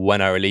episodes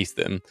when I release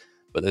them,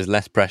 but there's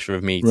less pressure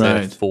of me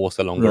to force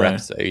a longer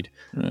episode,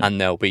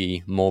 and there'll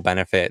be more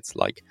benefits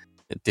like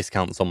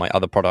discounts on my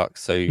other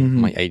products, so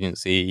my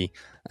agency,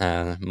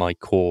 my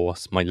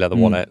course, my leather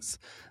wallets,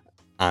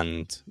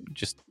 and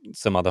just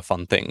some other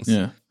fun things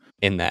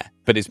in there.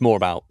 But it's more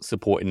about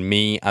supporting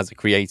me as a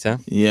creator.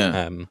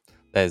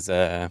 There's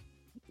a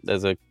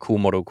cool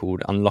model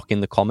called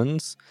Unlocking the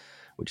Commons,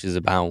 which is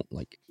about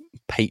like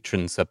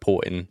patrons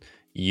supporting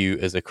you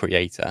as a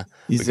creator,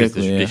 because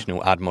the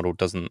traditional ad model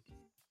doesn't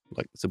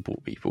like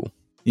support people.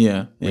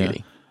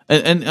 Really.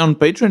 And on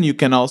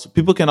Patreon,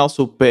 people can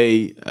also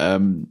pay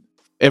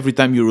every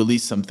time you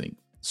release something.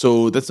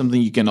 So that's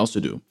something you can also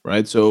do,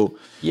 right? So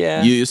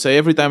you say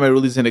every time I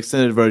release an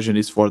extended version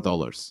is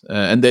 $4,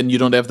 and then you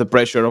don't have the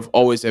pressure of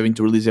always having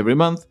to release every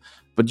month.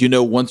 But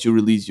once you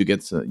release, you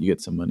get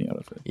some money out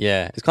of it.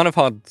 Yeah, it's kind of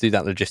hard to do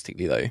that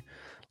logistically, though.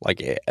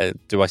 Like,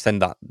 do I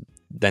send that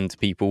then to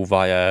people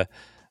via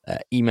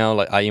email?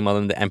 Like, I email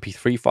them the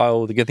MP3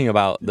 file. The good thing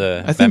about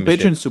I think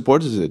Patreon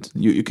supports it.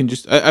 You can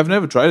just. I've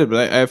never tried it,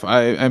 but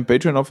I'm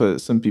Patreon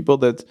of some people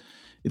that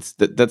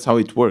that's how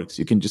it works.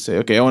 You can just say,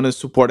 okay, I want to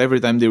support every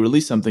time they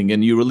release something,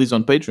 and you release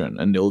on Patreon,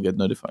 and they'll get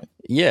notified.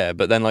 Yeah,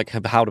 but then like,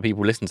 how do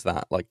people listen to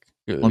that? Like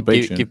on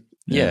Patreon.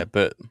 Yeah,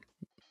 but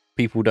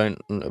people listen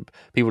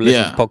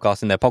to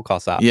podcasts in their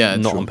podcast app,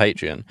 not on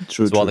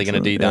Patreon. Are they going to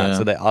do that? Yeah.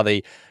 So are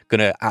they going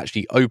to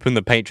actually open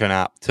the Patreon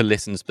app to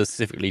listen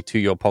specifically to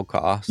your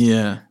podcast?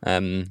 Yeah.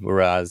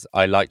 Whereas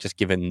I like just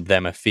giving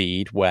them a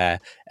feed where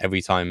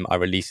every time I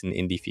release an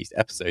Indie Feast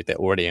episode, they're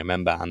already a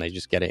member and they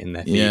just get it in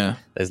their feed. Yeah.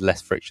 There's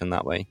less friction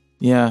that way.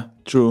 Yeah,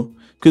 true.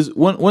 Because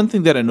one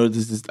thing that I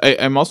noticed is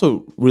I'm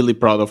also really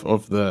proud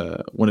of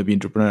the Wannabe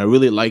Entrepreneur. I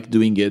really like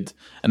doing it,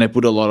 and I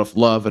put a lot of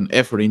love and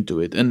effort into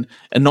it. And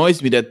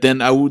annoys me that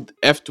then I would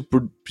have to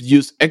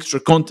produce extra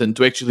content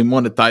to actually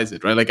monetize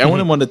it, right? Like I want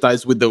to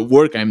monetize with the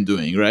work I'm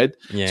doing, right?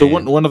 Yeah, so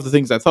one of the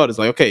things I thought is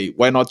like, okay,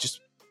 why not just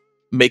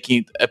making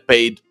it a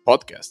paid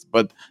podcast?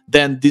 But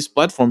then these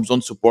platforms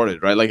don't support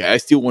it, right? Like I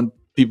still want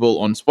people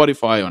on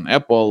Spotify, on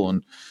Apple,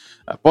 on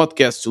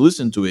podcasts to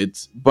listen to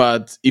it,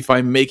 but if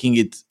I'm making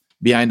it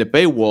behind a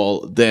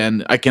paywall,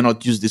 then I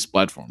cannot use these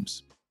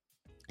platforms.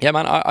 Yeah,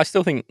 man, I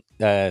still think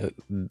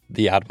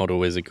the ad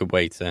model is a good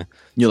way to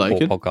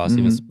support podcasts,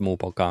 even small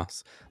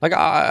podcasts. Like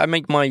I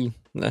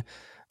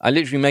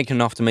literally make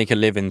enough to make a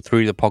living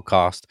through the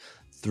podcast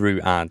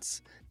through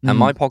ads. And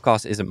my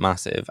podcast isn't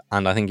massive,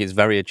 and I think it's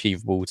very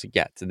achievable to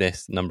get to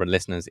this number of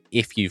listeners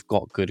if you've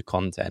got good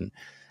content.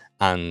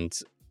 And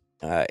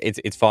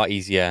it's far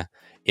easier,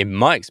 in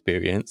my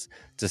experience,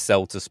 to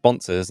sell to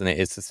sponsors than it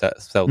is to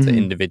sell to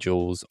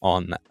individuals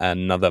on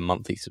another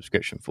monthly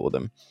subscription for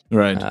them.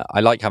 Right.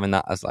 I like having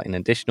that as like an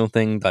additional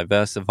thing,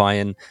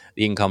 diversifying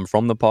the income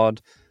from the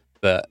pod,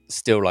 but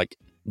still like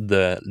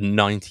the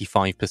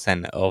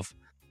 95% of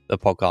the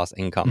podcast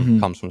income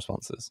comes from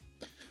sponsors.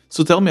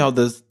 So tell me, how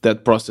does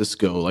that process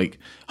go? Like,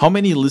 how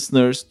many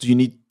listeners do you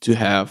need to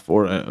have,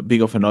 or a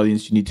big of an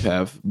audience you need to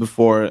have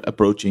before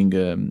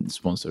approaching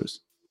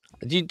sponsors?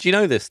 Do you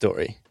know this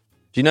story?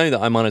 Do you know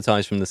that I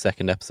monetized from the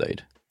second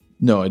episode?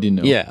 No, I didn't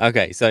know. Yeah,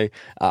 okay. So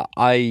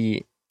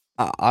I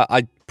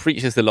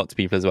preach this a lot to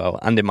people as well,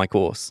 and in my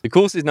course. The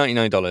course is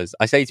 $99.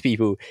 I say to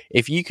people,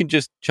 if you can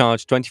just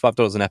charge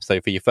 $25 an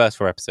episode for your first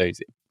 4 episodes,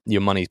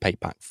 your money's paid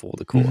back for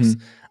the course.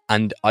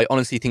 And I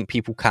honestly think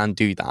people can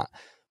do that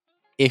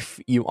if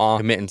you are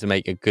committing to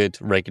make a good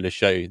regular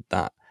show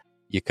that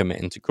you're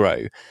committing to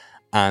grow.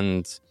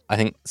 And I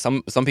think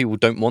some people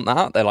don't want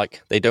that.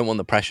 They don't want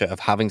the pressure of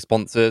having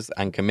sponsors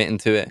and committing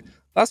to it.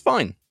 That's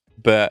fine.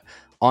 But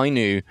I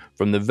knew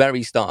from the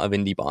very start of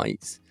Indie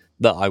Bites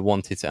that I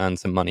wanted to earn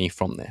some money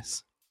from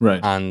this. Right.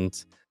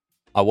 And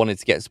I wanted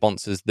to get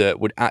sponsors that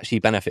would actually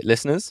benefit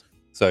listeners.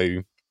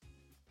 So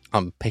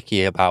I'm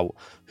picky about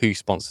who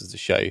sponsors the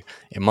show.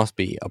 It must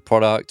be a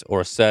product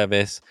or a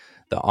service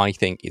that I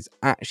think is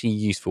actually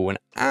useful and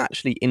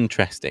actually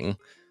interesting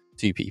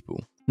to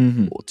people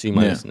or to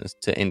my listeners,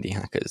 to indie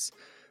hackers.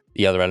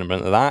 The other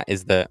element of that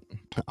is that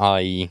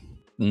I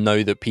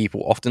know that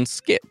people often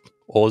skip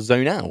or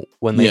zone out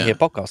when they hear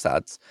podcast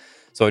ads.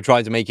 So I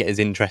try to make it as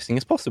interesting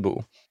as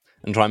possible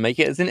and try and make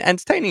it as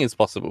entertaining as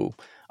possible.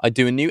 I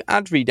do a new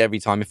ad read every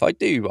time. If I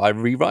do, I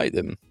rewrite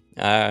them.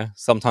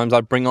 Sometimes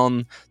I bring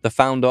on the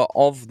founder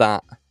of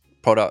that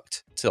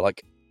product to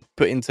like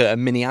put into a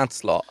mini ad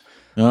slot.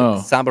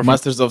 Oh,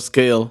 Masters of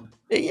Scale.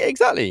 Yeah,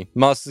 exactly.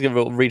 Masters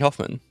of Reid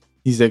Hoffman.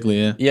 Exactly,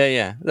 yeah.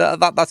 Yeah.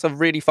 That's a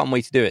really fun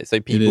way to do it. So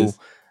people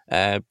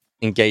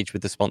engage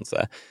with the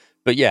sponsor.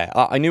 But yeah,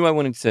 I knew I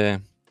wanted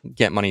to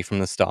get money from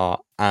the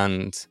start.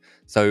 And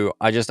so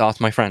I just asked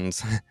my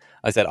friends.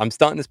 I said, I'm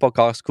starting this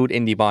podcast called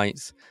Indie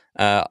Bites.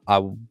 I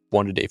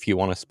wondered if you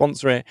want to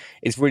sponsor it.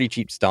 It's really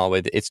cheap to start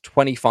with. It's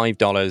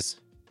 $25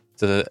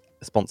 to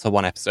sponsor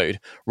one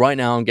episode. Right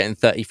now, I'm getting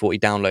 30, 40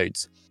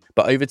 downloads.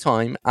 But over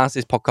time, as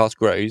this podcast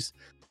grows,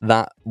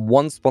 that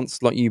one sponsor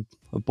slot you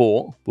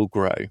bought will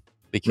grow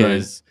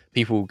because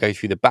people will go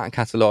through the back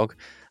catalogue.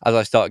 As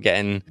I start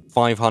getting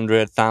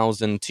 500,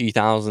 1,000,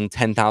 2,000,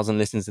 10,000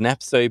 listens an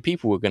episode,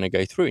 people are going to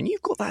go through. And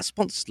you've got that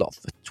sponsor slot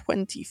for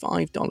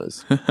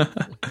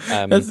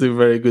 $25. That's a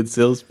very good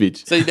sales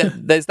pitch. So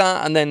there's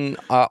that. And then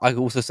I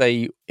also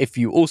say, if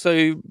you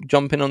also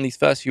jump in on these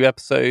first few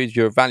episodes,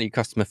 you're a value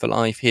customer for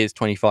life. Here's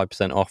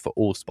 25% off for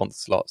all sponsor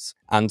slots.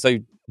 And so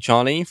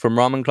Charlie from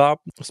Ramen Club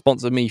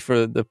sponsored me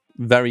for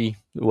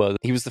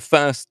he was the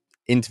first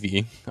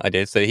interview I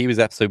did. So he was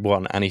episode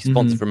 1 and he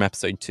sponsored from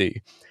episode 2.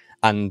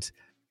 And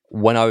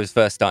when I was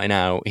first starting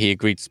out, he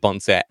agreed to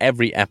sponsor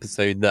every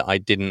episode that I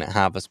didn't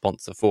have a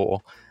sponsor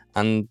for.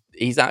 And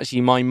he's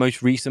actually my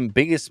most recent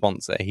biggest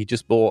sponsor. He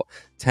just bought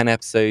 10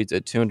 episodes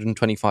at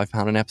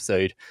 £225 an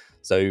episode.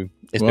 So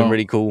it's been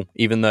really cool.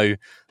 Even though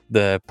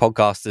the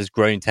podcast has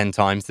grown 10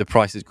 times, the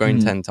price has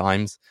grown 10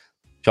 times,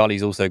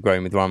 Charlie's also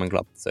grown with Ramen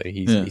Club. So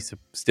he's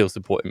still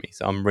supporting me.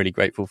 So I'm really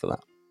grateful for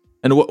that.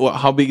 And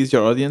how big is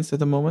your audience at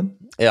the moment?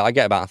 Yeah, I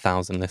get about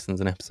 1,000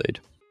 listens an episode.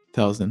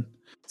 1,000.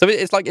 So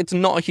it's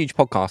not a huge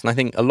podcast. And I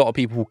think a lot of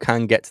people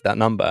can get to that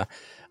number.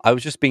 I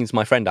was just speaking to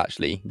my friend,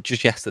 actually,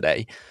 just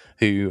yesterday,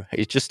 who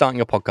is just starting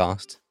a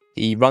podcast.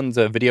 He runs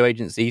a video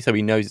agency, so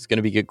he knows it's going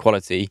to be good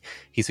quality.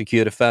 He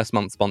secured a first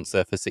month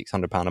sponsor for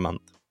 £600 a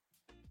month.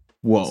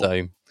 Whoa.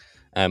 So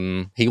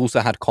he also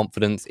had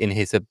confidence in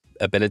his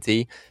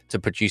ability to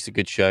produce a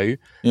good show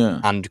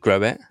and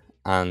grow it.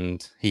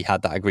 And he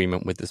had that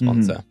agreement with the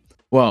sponsor. Mm-hmm.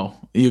 Wow,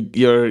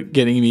 you're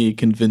getting me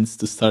convinced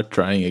to start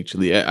trying.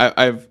 Actually,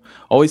 I've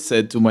always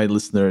said to my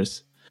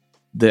listeners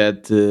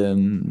that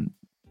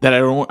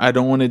I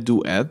don't want to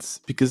do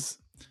ads because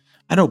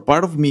I know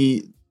part of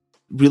me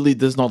really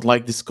does not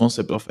like this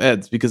concept of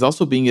ads, because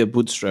also being a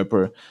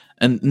bootstrapper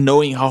and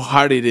knowing how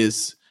hard it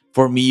is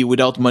for me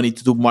without money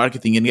to do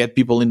marketing and get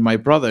people in my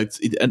products,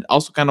 and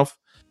also kind of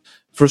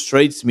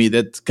frustrates me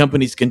that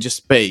companies can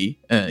just pay,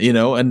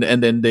 and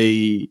then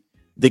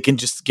they can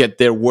just get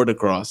their word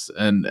across,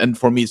 and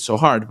for me it's so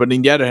hard. But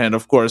on the other hand,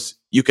 of course,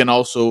 you can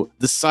also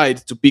decide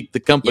to pick the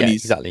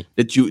companies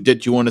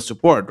that you want to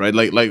support, right?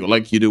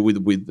 Like you do with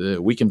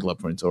Weekend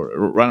Club, for instance, or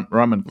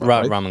Ramen Club,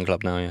 right? Ramen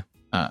Club now,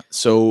 yeah.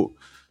 So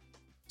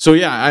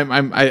yeah, I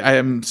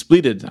am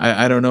splitted.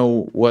 I don't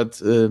know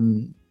what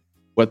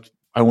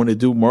I want to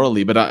do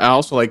morally, but I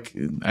also I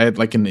had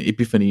like an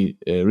epiphany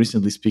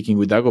recently speaking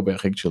with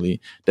Dagobert, actually,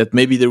 that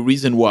maybe the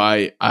reason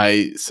why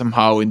I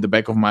somehow in the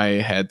back of my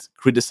head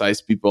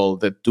criticize people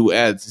that do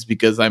ads is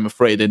because I'm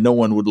afraid that no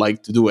one would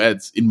like to do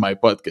ads in my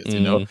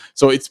podcast,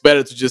 So it's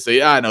better to just say,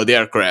 no, they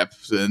are crap,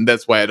 and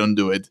that's why I don't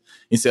do it,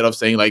 instead of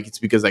saying like it's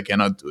because I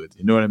cannot do it.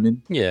 You know what I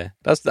mean? Yeah,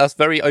 that's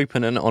very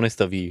open and honest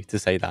of you to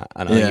say that,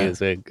 and I think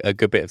it's a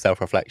good bit of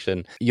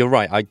self-reflection. You're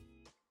right.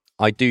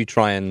 I do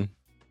try and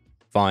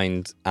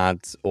find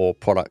ads or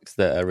products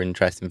that are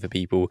interesting for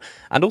people,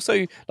 and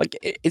also like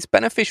it's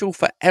beneficial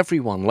for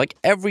everyone. Like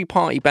every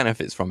party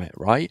benefits from it,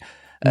 right?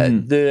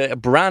 The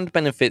brand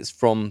benefits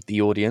from the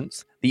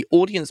audience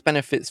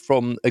benefits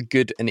from a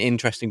good and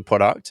interesting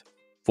product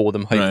for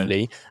them,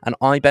 hopefully, and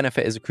I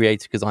benefit as a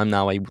creator because I'm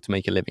now able to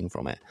make a living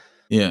from it.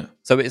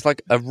 So it's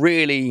like a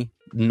really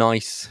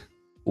nice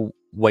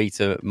way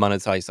to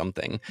monetize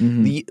something.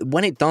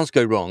 When it does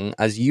go wrong,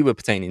 as you were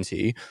pertaining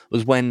to,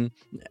 was when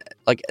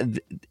like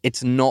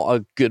it's not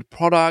a good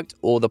product,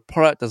 or the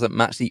product doesn't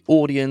match the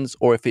audience,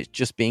 or if it's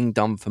just being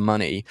done for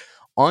money.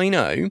 I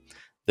know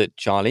that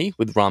Charlie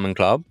with Ramen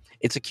Club,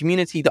 it's a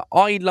community that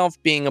I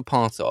love being a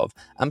part of,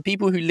 and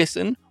people who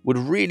listen would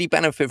really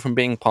benefit from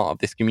being part of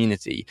this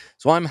community.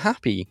 So I'm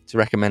happy to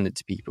recommend it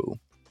to people.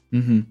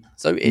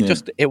 So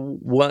it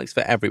works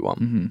for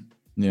everyone.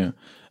 Yeah.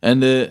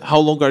 And how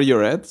long are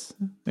your ads,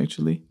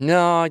 actually?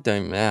 No, I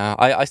don't.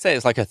 I say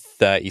it's like a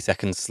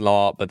 30-second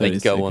slot, but they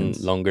go on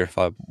longer if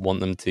I want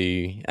them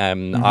to.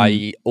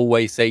 I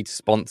always say to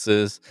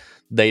sponsors,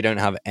 they don't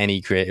have any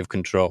creative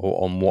control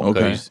on what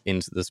goes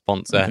into the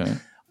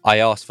sponsor. I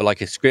ask for like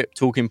a script,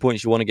 talking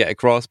points you want to get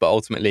across, but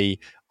ultimately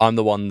I'm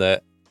the one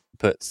that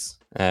puts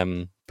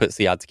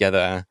the ad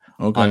together.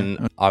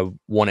 And I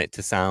want it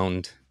to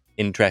sound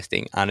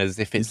interesting, and as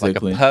if it's like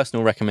a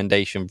personal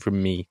recommendation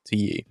from me to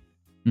you.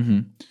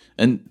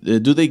 And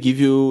do they give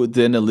you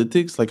the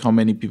analytics, like how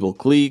many people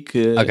click?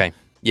 Okay,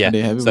 yeah. Are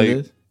they happy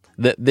with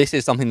it? This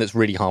is something that's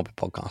really hard with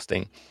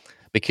podcasting,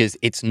 because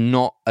it's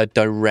not a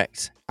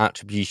direct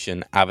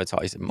attribution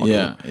advertising model.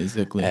 Yeah,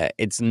 exactly.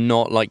 It's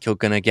not like you're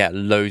going to get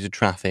loads of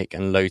traffic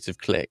and loads of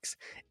clicks.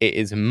 It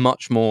is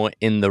much more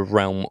in the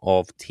realm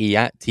of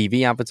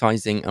TV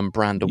advertising and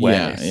brand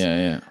awareness.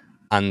 Yeah.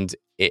 And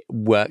it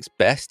works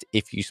best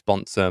if you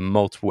sponsor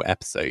multiple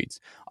episodes.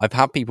 I've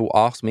had people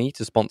ask me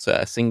to sponsor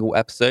a single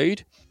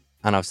episode,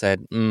 and I've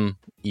said,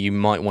 you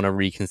might want to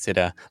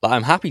reconsider. Like,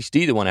 I'm happy to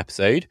do the one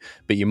episode,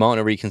 but you might want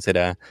to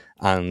reconsider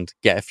and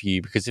get a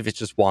few, because if it's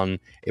just one,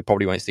 it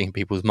probably won't stick in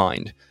people's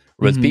mind.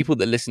 Whereas people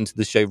that listen to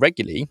the show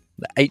regularly,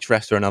 the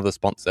Ahrefs are another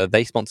sponsor.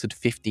 They sponsored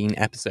 15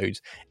 episodes.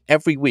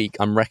 Every week,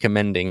 I'm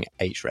recommending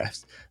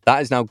Ahrefs.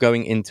 That is now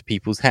going into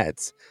people's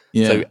heads.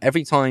 Yeah. So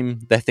every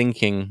time they're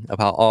thinking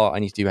about, I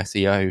need to do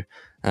SEO,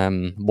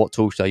 what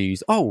tool should I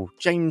use? Oh,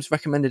 James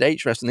recommended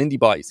Ahrefs and Indie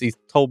Bytes. He's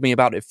told me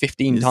about it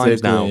 15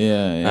 times now.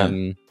 Yeah.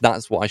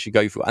 That's what I should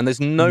go for. And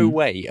there's no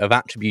way of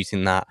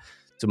attributing that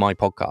to my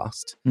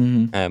podcast.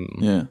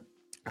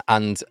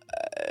 And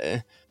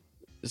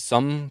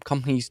some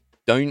companies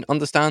don't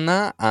understand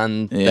that,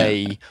 and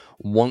they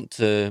want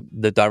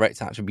the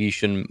direct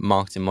attribution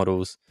marketing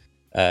models,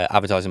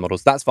 advertising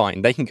models. That's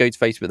fine. They can go to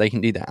Facebook, they can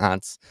do their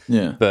ads.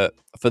 But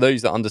for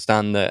those that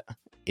understand that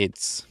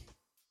it's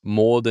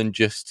more than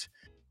just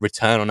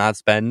return on ad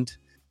spend,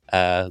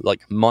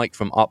 like Mike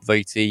from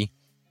Upvote, he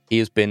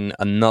has been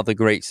another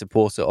great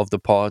supporter of the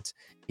pod.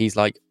 He's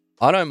like,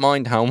 I don't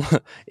mind how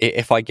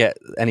if I get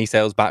any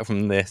sales back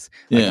from this.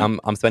 Like,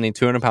 I'm spending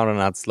 £200 on an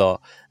ad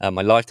slot.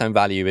 My lifetime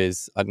value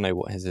is, I don't know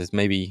what his is,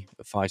 maybe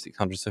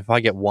 500-600. So if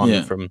I get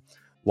one from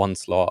one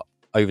slot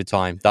over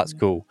time, that's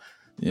cool.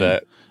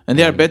 But and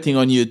they are betting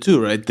on you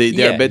too, right?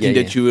 They are betting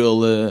that you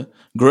will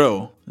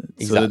grow.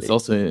 Exactly. So that's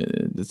also very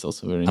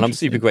interesting. And I'm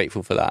super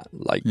grateful for that.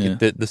 Like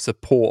the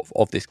support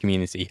of this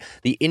community.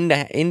 The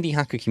indie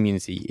hacker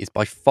community is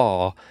by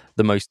far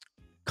the most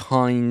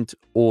kind,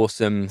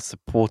 awesome,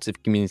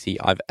 supportive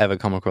community I've ever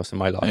come across in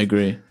my life. I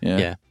agree.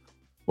 Yeah.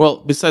 Well,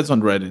 besides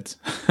on Reddit.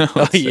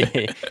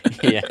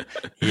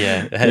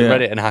 yeah.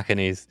 Reddit and Hacker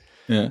News.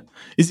 Yeah.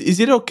 Is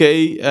it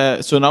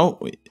okay? So now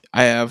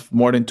I have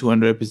more than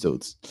 200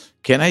 episodes.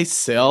 Can I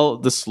sell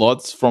the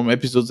slots from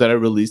episodes that I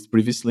released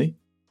previously?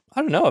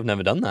 I don't know. I've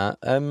never done that.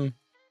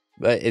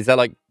 Is that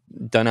like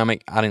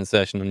dynamic ad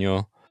insertion on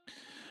your?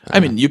 I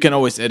mean, you can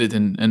always edit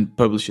and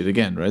publish it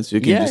again, right? So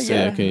you can just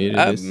say, okay,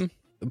 it is.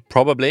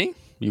 Probably.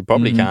 You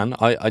probably can.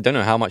 I don't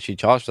know how much you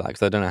charge for that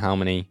because I don't know how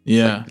many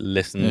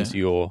listens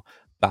your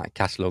back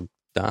catalogue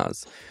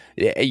does.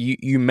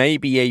 You may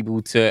be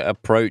able to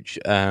approach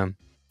a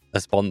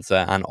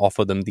sponsor and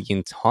offer them the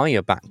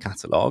entire back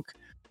catalogue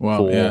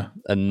for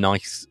a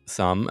nice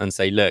sum and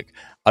say, look,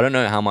 I don't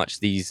know how much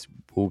these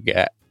will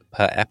get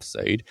per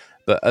episode,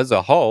 but as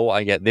a whole,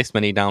 I get this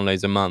many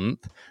downloads a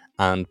month,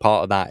 and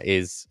part of that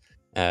is,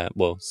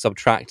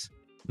 subtract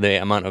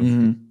the amount of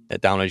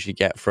downloads you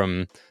get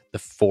from the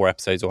 4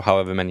 episodes or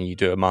however many you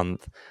do a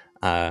month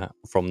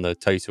from the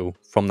total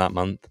from that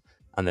month,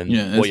 and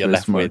then what you're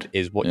left with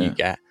is what you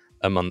get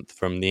a month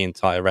from the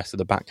entire rest of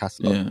the back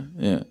catalog.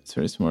 Yeah, it's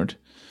very smart.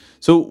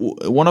 So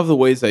one of the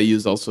ways I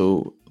use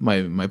also my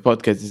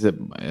podcast is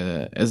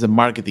as a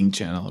marketing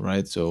channel,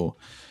 right? So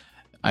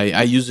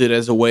I use it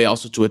as a way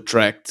also to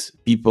attract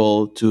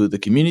people to the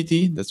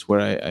community. That's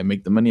where I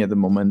make the money at the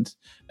moment,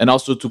 and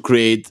also to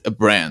create a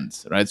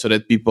brand, right? So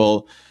that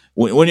people,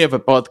 when you have a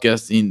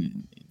podcast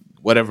in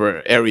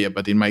whatever area,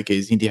 but in my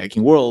case, indie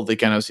hacking world, they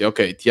kind of say,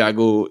 okay,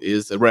 Tiago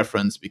is a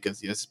reference because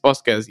he has a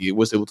podcast, he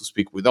was able to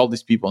speak with all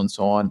these people and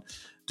so on.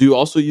 Do you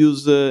also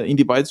use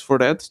Indie Bytes for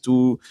that,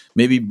 to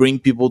maybe bring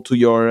people to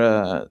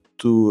your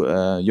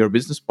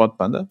business,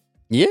 Podpanda?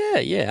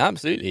 Yeah,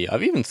 absolutely.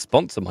 I've even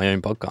sponsored my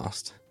own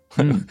podcast.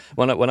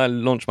 When I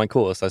launched my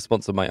course, I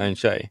sponsored my own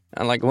show.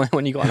 And like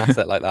when you got an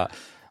asset like that,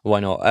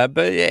 why not?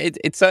 But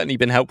it's certainly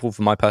been helpful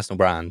for my personal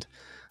brand.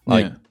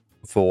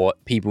 For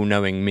people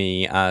knowing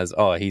me as,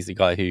 he's the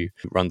guy who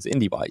runs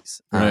Indie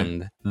Bytes,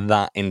 and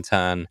that in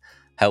turn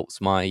helps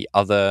my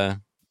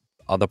other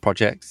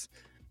projects.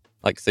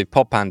 Like, so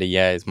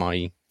Podpanda, is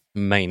my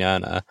main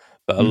earner,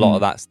 but a lot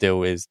of that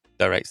still is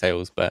direct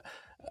sales. But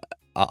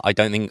I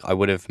don't think I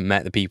would have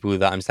met the people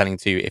that I'm selling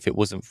to if it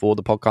wasn't for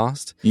the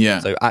podcast. Yeah.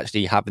 So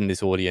actually having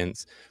this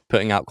audience,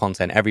 putting out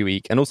content every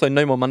week, and also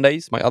No More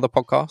Mondays, my other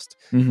podcast,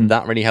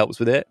 that really helps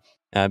with it,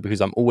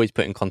 because I'm always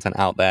putting content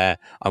out there.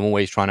 I'm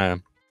always trying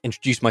to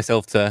introduce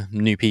myself to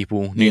new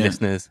people, new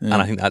listeners, and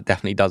I think that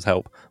definitely does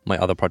help my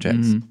other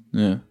projects.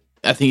 Yeah,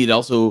 I think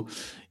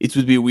it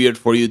would be weird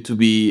for you to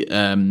be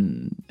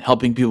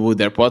helping people with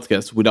their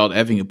podcast without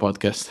having a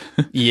podcast.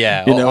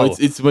 Yeah,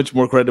 it's much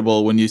more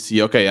credible when you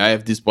see, okay, I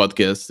have this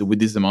podcast with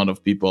this amount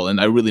of people,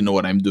 and I really know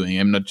what I'm doing.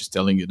 I'm not just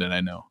telling you that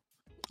I know.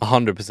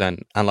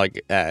 100%, and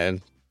like I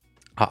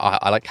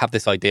like have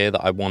this idea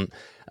that I want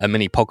a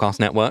mini podcast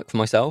network for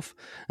myself.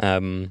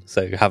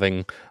 So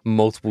having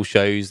multiple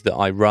shows that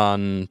I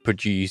run,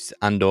 produce,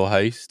 and or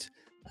host,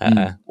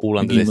 all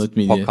under this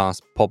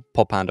podcast,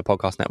 Podpanda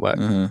Podcast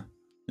Network.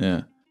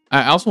 Yeah.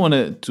 I also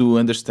wanted to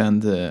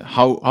understand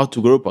how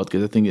to grow a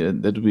podcast. I think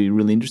that would be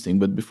really interesting.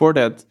 But before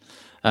that,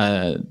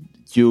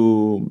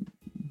 you,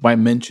 by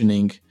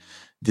mentioning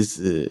this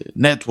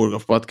network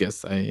of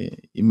podcasts,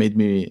 it made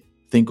me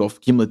think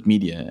of Gimlet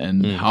Media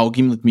and how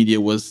Gimlet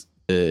Media was.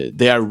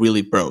 They are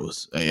really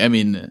pros. I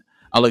mean,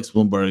 Alex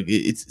Blumberg,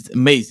 it's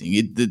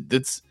amazing.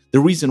 That's the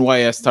reason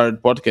why I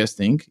started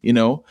podcasting.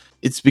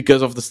 It's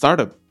because of the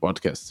startup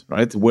podcast,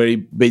 right? Where he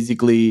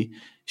basically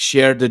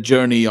shared the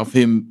journey of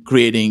him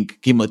creating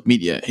Gimlet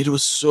Media. It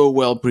was so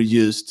well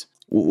produced.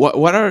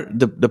 What are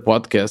the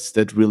podcasts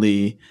that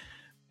really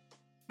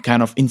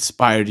kind of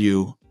inspired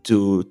you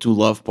to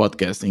love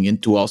podcasting and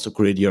to also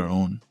create your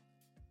own?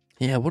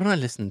 Yeah, what did I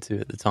listen to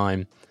at the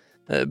time?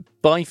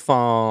 By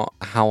far,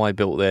 How I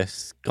Built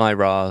This, Guy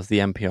Raz, the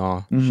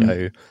NPR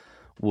show,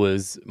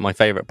 was my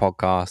favorite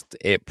podcast.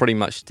 It pretty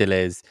much still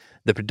is.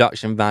 The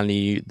production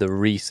value, the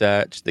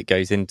research that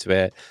goes into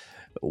it.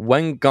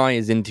 When Guy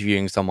is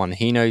interviewing someone,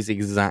 he knows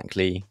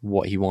exactly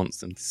what he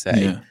wants them to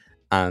say.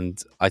 And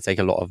I take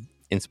a lot of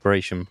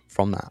inspiration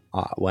from that.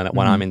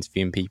 When I'm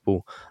interviewing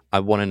people,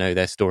 I want to know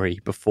their story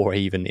before I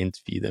even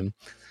interview them.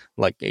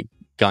 Like,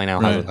 Guy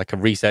now has like a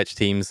research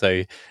team,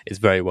 so it's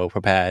very well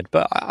prepared.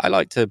 But I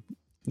like to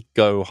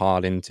go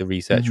hard into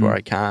research where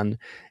I can.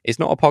 It's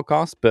not a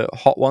podcast, but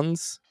Hot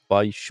Ones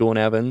by Sean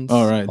Evans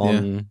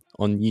on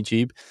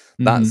YouTube.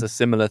 That's a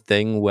similar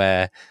thing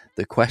where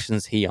the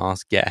questions he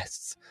asks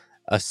guests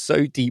are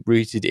so deep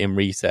rooted in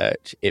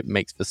research. It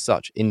makes for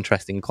such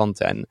interesting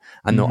content.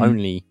 And not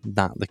only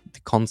that, the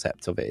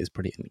concept of it is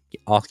brilliant.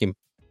 Asking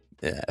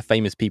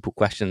famous people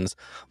questions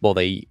while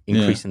they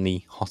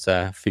increasingly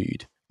hotter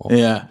food.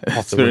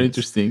 It's very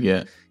interesting.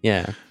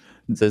 Yeah.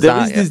 So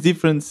there is this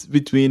difference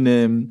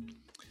between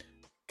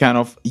kind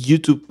of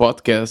YouTube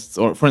podcasts,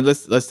 or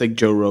let's take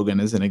Joe Rogan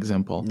as an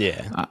example.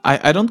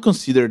 I don't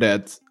consider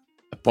that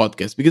a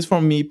podcast, because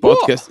for me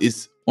podcast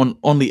is on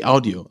only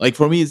audio. Like,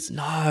 for me, it's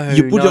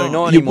you put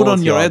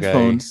on your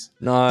headphones.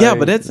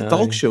 But that's a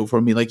talk show for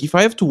me. Like, if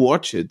I have to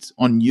watch it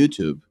on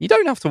YouTube, you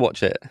don't have to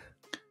watch it.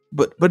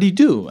 but you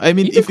do. I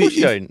mean, of course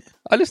you don't.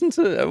 I listened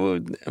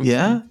to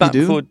back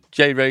before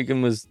Jay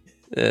Rogan was.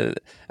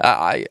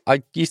 I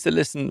used to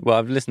listen. Well,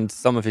 I've listened to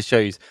some of his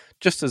shows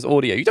just as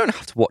audio. You don't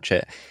have to watch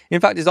it.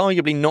 In fact, it's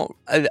arguably not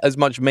as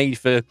much made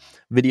for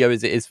video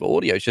as it is for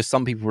audio. It's just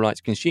some people like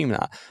to consume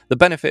that. The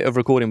benefit of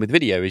recording with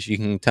video is you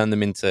can turn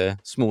them into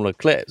smaller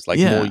clips, like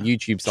more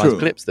YouTube-sized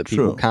clips that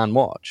people can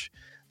watch.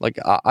 Like,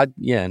 I don't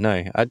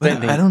think. I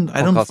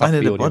don't find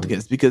it a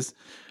podcast because,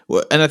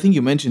 well, and I think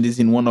you mentioned this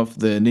in one of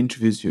the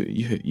interviews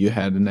you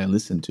had and I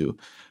listened to.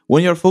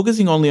 When you're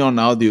focusing only on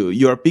audio,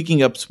 you are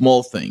picking up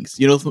small things.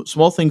 You know,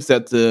 small things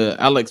that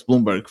Alex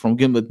Blumberg from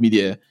Gimlet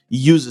Media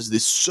uses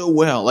this so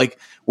well. Like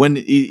when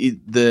he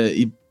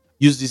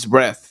uses this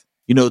breath,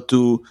 you know,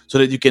 so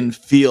that you can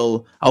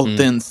feel how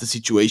tense the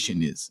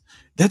situation is.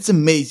 That's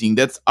amazing.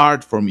 That's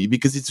art for me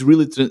because it's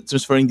really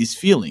transferring this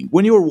feeling.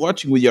 When you're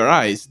watching with your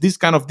eyes, these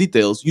kind of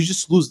details, you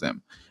just lose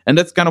them. And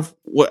that's kind of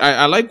what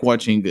I like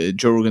watching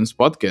Joe Rogan's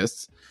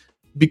podcasts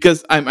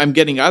because I'm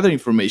getting other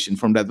information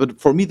from that. But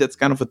for me, that's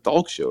kind of a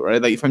talk show,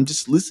 right? Like if I'm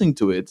just listening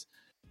to it,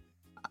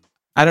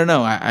 I don't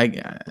know.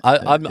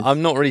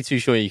 I'm not really too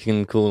sure you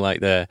can call like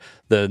the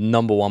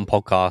number one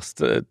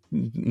podcast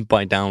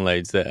by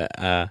downloads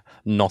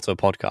not a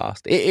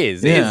podcast. It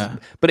is,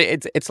 but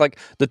it's like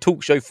the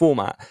talk show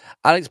format.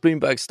 Alex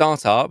Blumberg's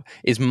Startup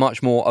is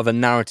much more of a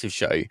narrative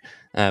show.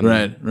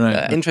 Right.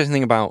 Interesting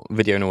thing about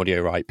video and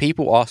audio, right?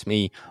 People ask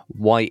me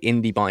why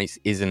Indie Bites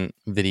isn't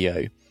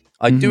video.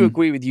 I do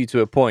agree with you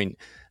to a point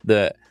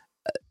that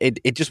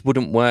it just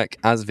wouldn't work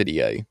as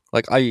video.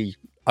 Like I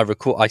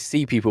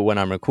see people when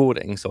I'm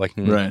recording, so I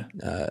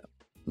can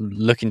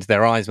look into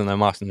their eyes when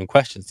I'm asking them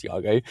questions,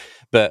 Thiago.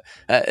 But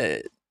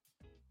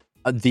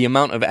the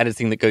amount of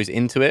editing that goes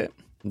into it,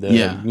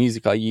 the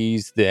music I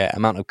use, the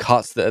amount of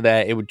cuts that are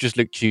there, it would just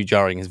look too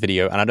jarring as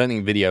video. And I don't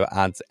think video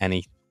adds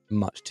any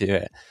much to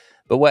it.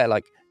 But where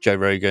like Joe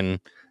Rogan,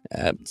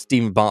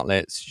 Stephen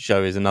Bartlett's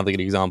show is another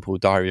good example,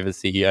 Diary of a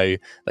CEO,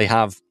 they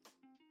have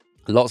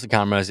lots of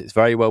cameras, it's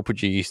very well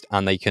produced,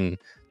 and they can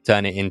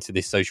turn it into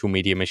this social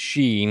media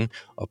machine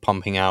of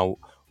pumping out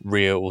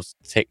reels,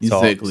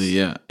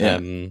 TikToks,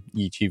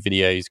 YouTube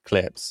videos,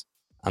 clips.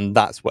 And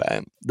that's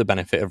where the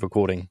benefit of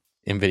recording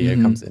in video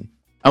comes in.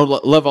 I would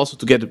love also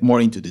to get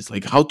more into this,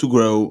 like how to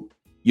grow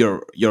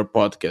your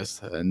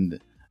podcast. And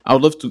I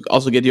would love to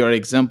also get your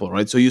example,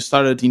 right? So you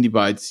started Indie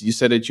Bites. You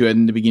said that you had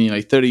in the beginning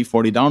like 30,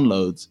 40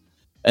 downloads,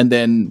 and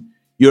then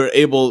you're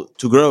able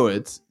to grow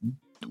it.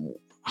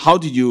 How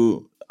did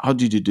you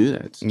do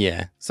that?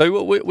 Yeah.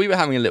 So we were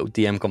having a little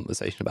DM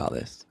conversation about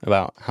this,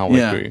 about how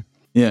I grew.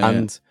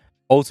 And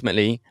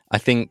ultimately, I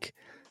think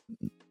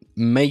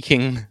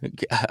making,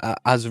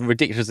 as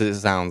ridiculous as it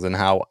sounds and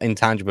how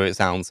intangible it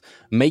sounds,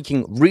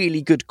 making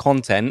really good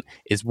content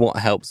is what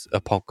helps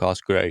a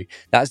podcast grow.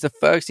 That's the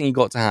first thing you've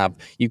got to have.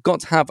 You've got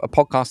to have a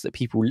podcast that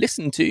people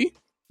listen to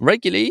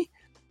regularly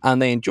and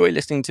they enjoy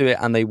listening to it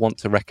and they want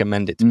to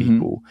recommend it to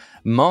people.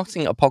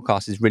 Marketing a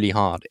podcast is really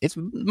hard. It's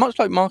much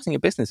like marketing a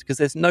business because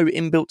there's no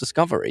inbuilt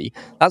discovery.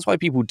 That's why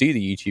people do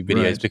the YouTube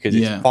videos because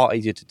it's far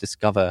easier to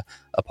discover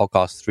a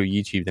podcast through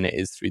YouTube than it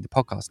is through the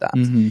podcast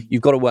apps.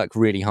 You've got to work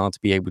really hard to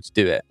be able to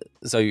do it.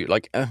 So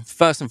like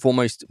first and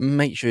foremost,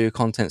 make sure your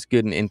content's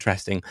good and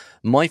interesting.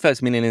 My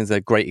First Million is a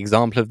great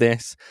example of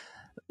this.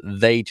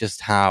 They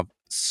just have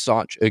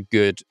such a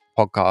good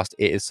podcast.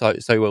 It is so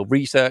well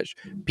researched.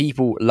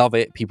 People love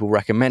it. People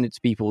recommend it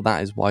to people.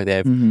 That is why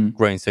they've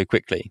grown so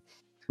quickly.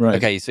 Right.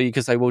 Okay, so you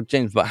could say, well,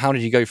 James, but how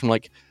did you go from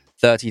like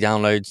 30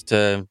 downloads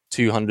to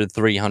 200,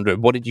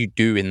 300? What did you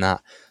do in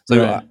that?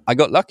 So I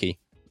got lucky.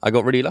 I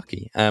got really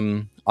lucky.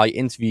 I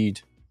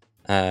interviewed,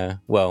 I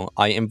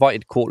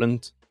invited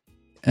Cortland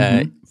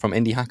from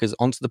Indie Hackers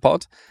onto the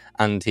pod,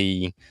 and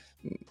he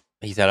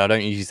said, I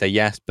don't usually say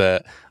yes,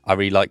 but I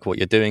really like what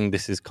you're doing.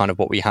 This is kind of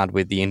what we had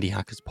with the Indie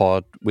Hackers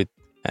pod with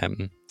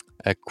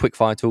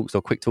quickfire talks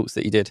or quick talks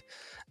that you did.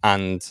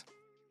 And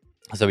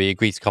so he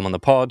agreed to come on the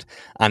pod.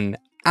 And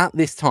at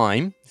this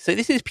time, so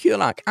this is pure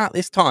luck, at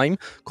this time,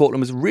 Cortland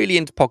was really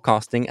into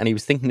podcasting and he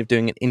was thinking of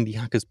doing an Indie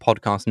Hackers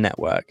podcast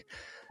network.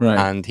 Right.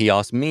 And he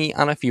asked me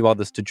and a few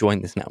others to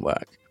join this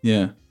network.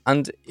 Yeah.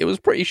 And it was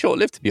pretty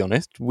short-lived, to be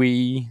honest.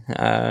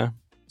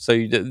 So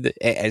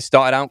it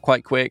started out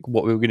quite quick.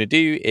 What we were going to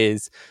do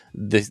is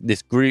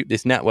this group,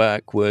 this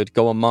network would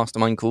go on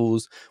mastermind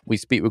calls. We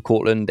speak with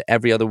Cortland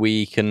every other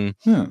week and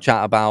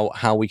chat about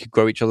how we could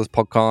grow each other's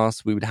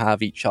podcasts. We would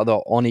have each other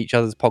on each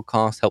other's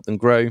podcasts, help them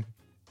grow,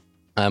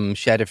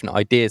 share different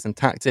ideas and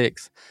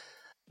tactics.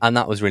 And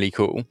that was really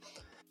cool.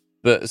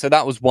 But so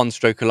that was one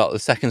stroke of luck. The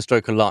second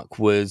stroke of luck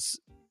was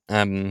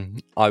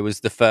I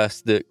was the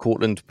first that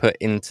Cortland put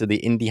into the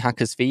Indie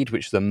Hackers feed,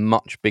 which is a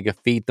much bigger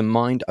feed than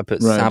mine. I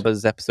put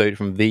Saba's episode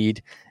from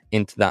Veed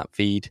into that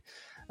feed,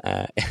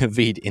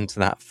 Veed into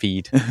that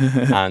feed,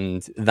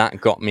 and that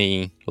got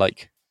me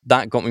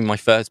my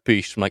first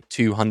boost from like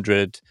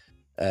 200.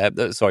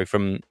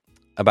 From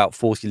about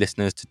 40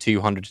 listeners to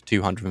 200 to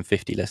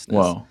 250 listeners.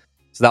 Wow!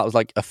 So that was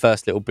like a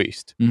first little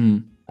boost.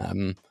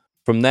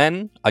 From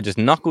then, I just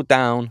knuckled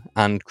down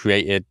and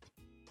created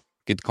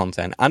good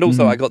content. And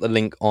also, I got the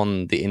link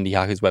on the Indie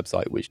Hackers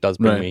website, which does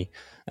bring me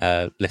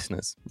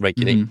listeners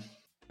regularly.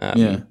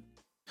 Yeah.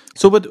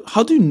 So, but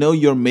how do you know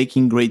you're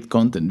making great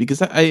content?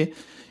 Because I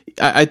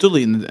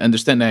totally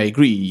understand. I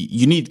agree.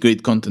 You need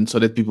great content so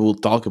that people will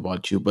talk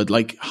about you. But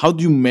like, how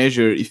do you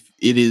measure if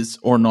it is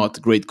or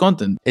not great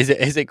content? Is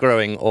it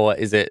growing, or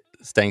is it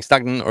staying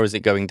stagnant, or is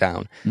it going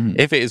down?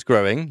 If it is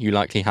growing, you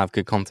likely have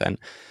good content.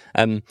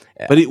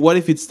 But what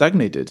if it's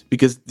stagnated?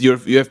 Because you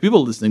have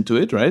people listening to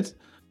it, right?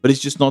 But it's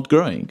just not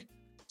growing.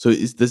 So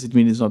does it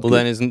mean it's not? Well,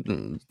 then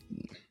isn't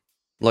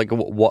like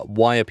what?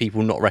 Why are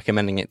people not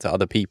recommending it to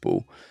other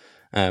people?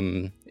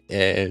 Can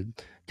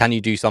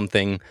you do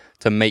something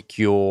to make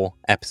your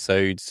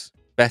episodes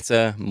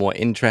better, more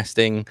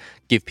interesting,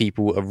 give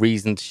people a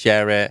reason to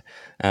share it?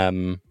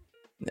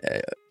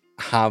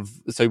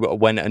 So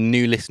when a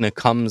new listener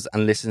comes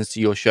and listens to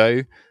your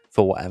show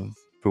for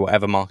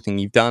whatever marketing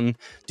you've done,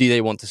 do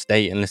they want to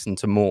stay and listen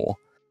to more?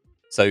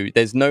 So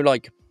there's no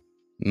like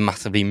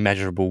massively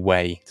measurable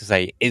way to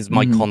say, is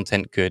my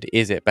content good?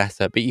 Is it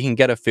better? But you can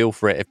get a feel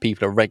for it if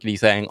people are regularly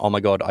saying, oh my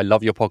God, I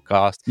love your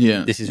podcast.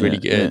 This is really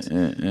good.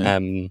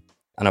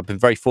 And I've been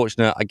very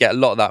fortunate. I get a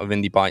lot of that with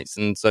Indie Bites.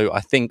 And so I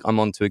think I'm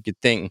onto a good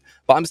thing.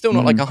 But I'm still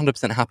not like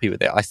 100% happy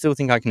with it. I still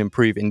think I can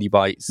improve Indie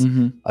Bites.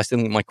 I still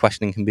think my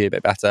questioning can be a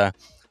bit better.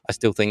 I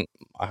still think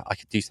I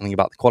could do something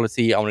about the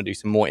quality. I want to do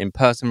some more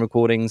in-person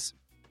recordings.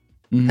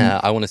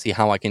 I want to see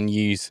how I can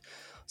use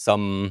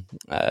some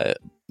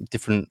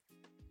different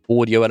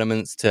audio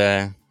elements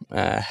to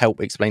help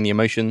explain the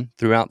emotion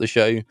throughout the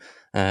show.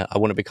 I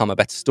want to become a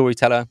better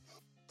storyteller.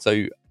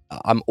 So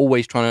I'm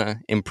always trying to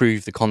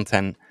improve the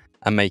content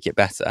and make it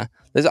better.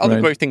 There's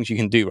other great things you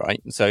can do,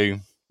 right? So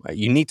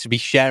you need to be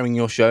sharing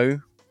your show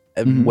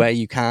where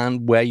you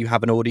can, where you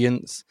have an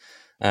audience.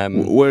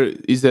 Where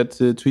is that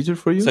Twitter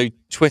for you? So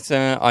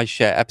Twitter, I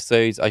share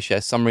episodes. I share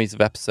summaries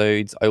of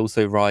episodes. I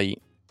also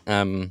write,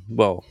 I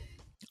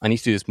need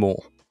to do this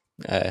more.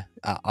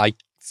 I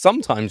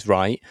sometimes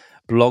write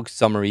blog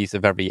summaries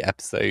of every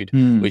episode,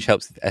 which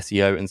helps with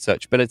SEO and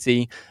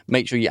searchability.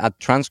 Make sure you add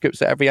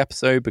transcripts at every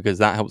episode because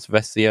that helps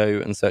with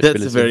SEO and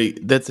searchability.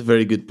 That's a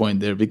very good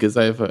point there, because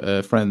I have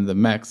a friend,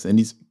 Max, and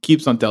he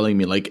keeps on telling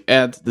me like,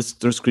 add this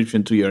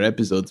transcription to your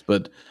episodes,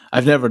 but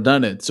I've never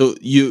done it. So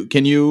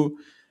can you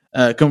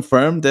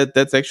confirm that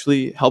that's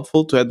actually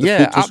helpful to add the full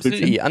transcription?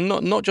 Absolutely, and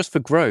not just for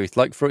growth,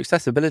 like for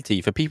accessibility,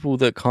 for people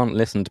that can't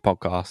listen to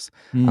podcasts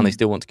and they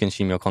still want to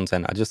consume your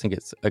content. I just think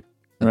it's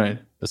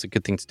that's a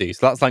good thing to do.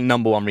 So that's like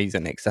number one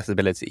reason,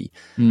 accessibility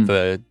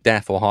for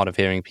deaf or hard of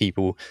hearing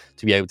people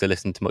to be able to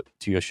listen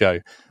to your show.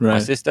 My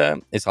sister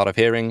is hard of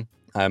hearing.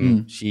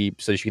 She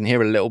can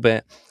hear a little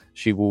bit.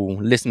 She will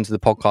listen to the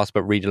podcast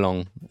but read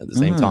along at the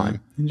same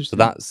time. So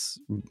that's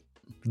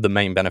the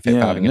main benefit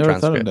of having a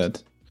transcript. Thought of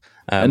that.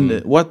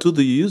 And what tool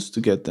do you use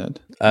to get that?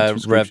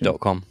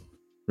 Rev.com.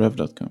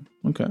 Rev.com.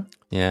 Okay.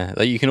 Yeah,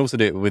 like you can also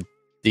do it with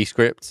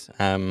Descript,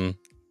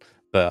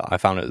 but I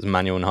found it was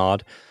manual and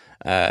hard.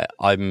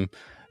 I'm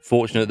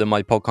fortunate that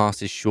my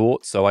podcast is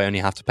short, so I only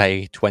have to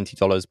pay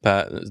 $20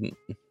 per.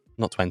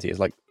 Not 20. It's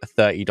like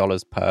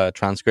 $30 per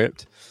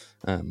transcript.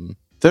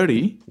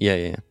 30?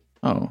 Yeah.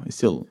 Oh, it's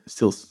still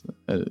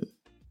a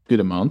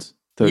good amount.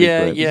 30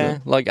 yeah.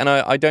 Like, and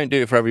I don't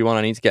do it for everyone.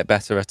 I need to get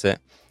better at it.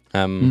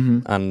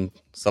 And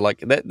so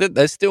like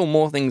there's still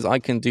more things I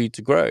can do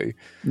to grow.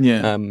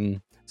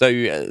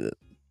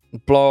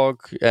 Blog,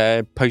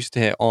 post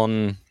it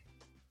on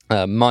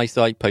my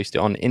site, post it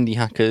on Indie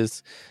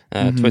Hackers,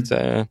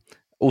 Twitter.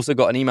 Also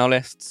got an email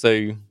list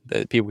so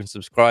that people can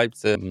subscribe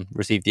to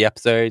receive the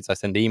episodes. I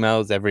send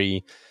emails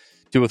every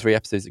 2 or 3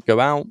 episodes that go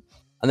out.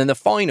 And then the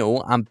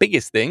final and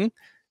biggest thing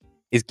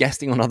is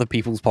guesting on other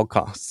people's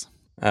podcasts.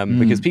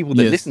 Because people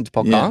that listen to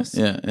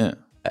podcasts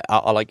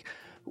are like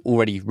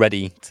already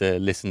ready to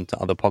listen to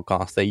other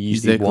podcasts. They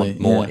usually want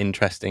more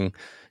interesting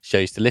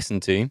shows to listen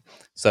to.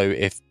 So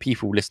if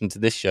people listen to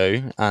this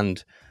show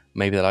and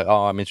maybe they're like,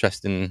 oh, I'm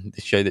interested in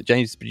this show that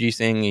James is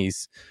producing,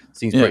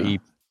 seems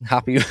pretty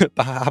happy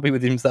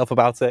with himself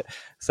about it,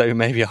 so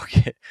maybe I'll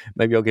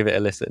give it a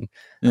listen.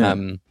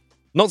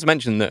 Not to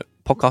mention that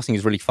podcasting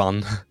is really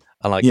fun.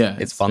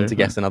 It's fun to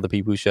guest in other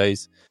people's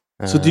shows.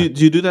 So do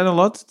you do that a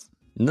lot?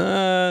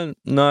 No,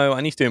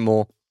 I need to do it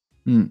more.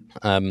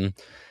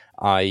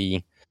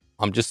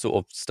 I'm just sort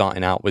of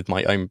starting out with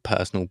my own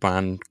personal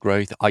brand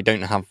growth. I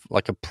don't have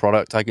like a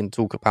product I can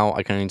talk about.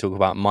 I can only talk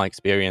about my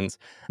experience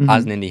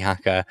as an indie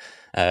hacker,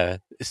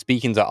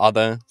 speaking to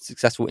other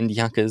successful indie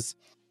hackers.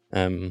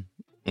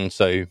 And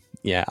so,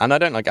 and I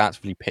don't like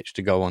actively pitch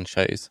to go on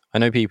shows. I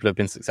know people have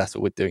been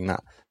successful with doing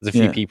that. There's a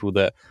few people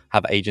that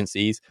have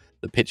agencies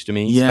that pitch to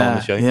me to go on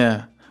the show.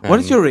 Yeah. What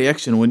is your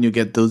reaction when you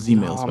get those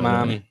emails? Oh,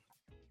 man.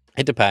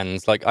 It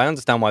depends. Like, I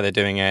understand why they're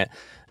doing it.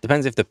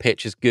 Depends if the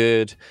pitch is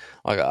good.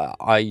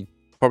 I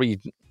probably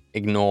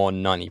ignore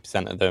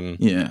 90% of them.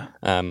 Yeah.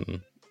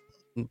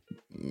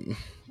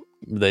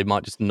 They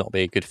might just not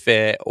be a good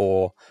fit,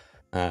 or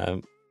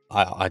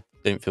I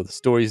don't feel the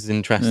story is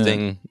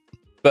interesting. Yeah.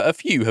 But a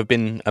few have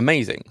been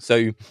amazing.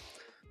 So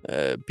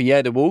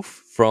Pierre de Wolf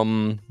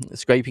from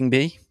Scraping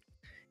Bee,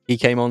 he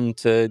came on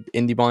to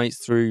Indie Bites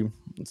through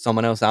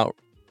someone else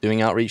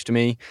doing outreach to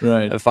me.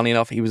 Right. Funny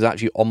enough, he was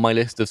actually on my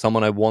list of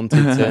someone I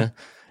wanted to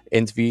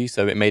interview,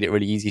 so it made it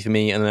really easy for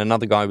me. And then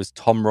another guy was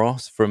Tom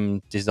Ross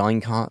from Design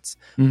Carts.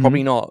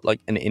 Probably not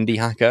like an indie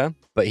hacker,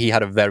 but he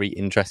had a very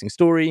interesting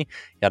story.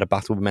 He had a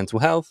battle with mental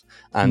health,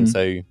 and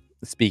so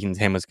speaking to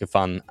him was good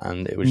fun,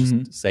 and it would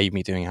just save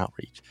me doing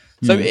outreach.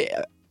 So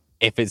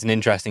if it's an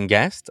interesting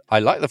guest, I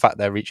like the fact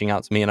they're reaching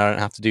out to me and I don't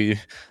have to do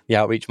the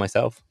outreach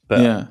myself,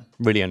 but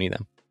really only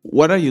them.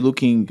 What are you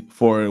looking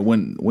for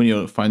when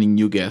you're finding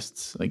new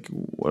guests? Like,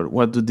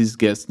 what do these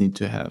guests need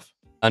to have?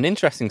 An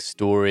interesting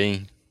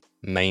story,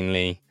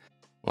 mainly.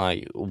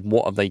 Like,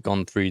 what have they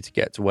gone through to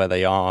get to where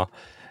they are?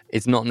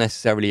 It's not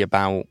necessarily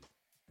about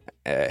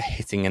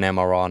hitting an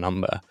MRR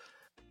number.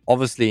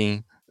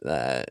 Obviously,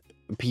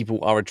 people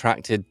are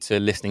attracted to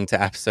listening to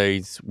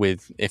episodes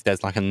if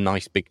there's like a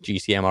nice big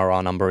juicy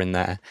MRR number in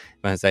there.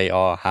 When I say,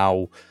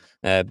 how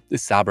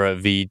Sabra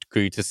V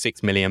grew to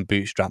 6 million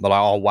bootstrap, they're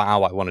like, oh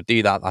wow, I want to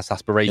do that. That's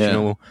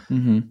aspirational.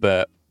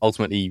 But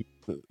ultimately,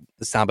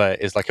 Sabra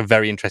is like a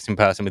very interesting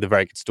person with a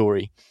very good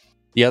story.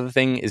 The other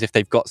thing is if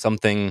they've got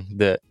something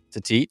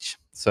to teach.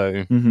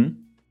 So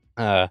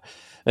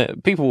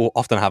people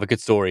often have a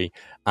good story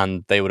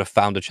and they would have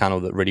found a channel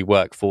that really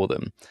worked for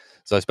them.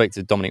 So I spoke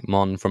to Dominic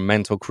Mon from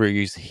Mentor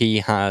Cruise. He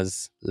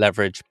has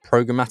leveraged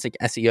programmatic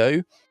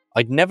SEO.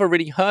 I'd never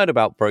really heard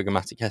about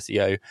programmatic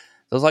SEO.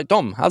 So I was like,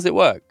 Dom, how's it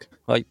work?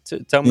 Like,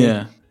 tell me.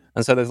 Yeah.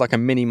 And so there's like a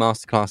mini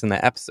masterclass in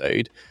that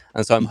episode.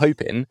 And so I'm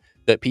hoping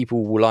that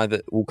people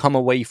will come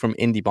away from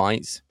Indie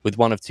Bites with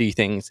one of two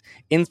things: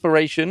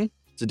 inspiration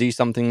to do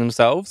something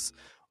themselves,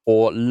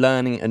 or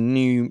learning a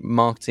new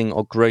marketing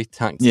or growth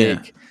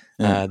tactic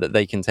that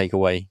they can take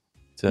away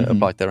to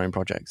apply to their own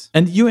projects.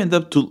 And you end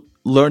up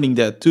learning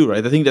that too,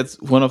 right? I think that's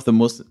one of the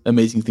most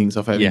amazing things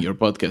of having your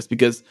podcast,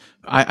 because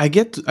I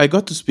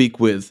got to speak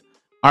with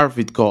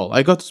Arvid Cole.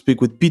 I got to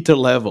speak with Peter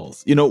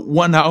Levels.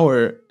 1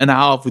 hour and a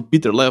half with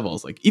Peter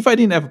Levels. Like, if I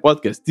didn't have a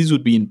podcast, this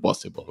would be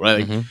impossible,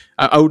 right? Like,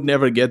 I would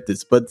never get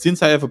this. But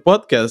since I have a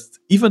podcast,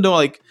 even though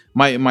like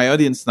my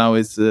audience now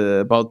is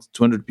about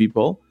 200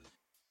 people,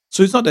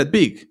 so it's not that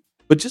big.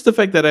 But just the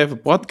fact that I have a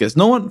podcast,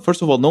 no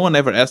one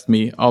ever asked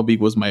me how big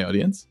was my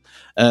audience,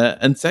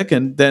 and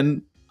second,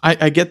 then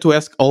I get to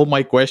ask all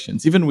my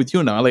questions, even with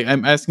you now. Like,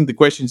 I'm asking the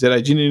questions that I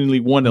genuinely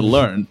want to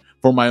learn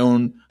for my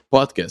own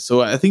podcast.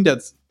 So I think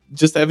that's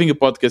just having a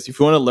podcast. If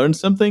you want to learn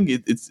something,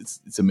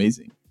 it's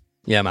amazing.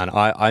 Yeah, man,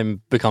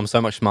 I'm become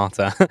so much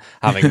smarter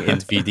having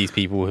interviewed these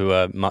people who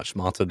are much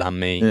smarter than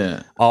me.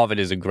 Yeah. Arvid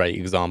is a great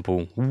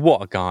example.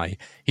 What a guy.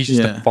 He's just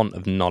a font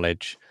of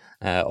knowledge,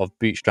 of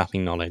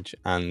bootstrapping knowledge.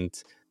 And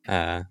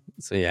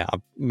so, yeah,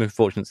 I've been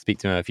fortunate to speak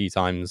to him a few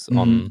times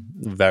on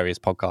various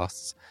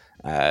podcasts.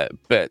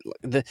 But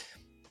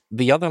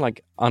the other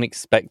like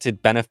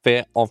unexpected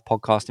benefit of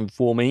podcasting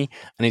for me,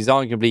 and is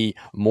arguably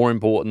more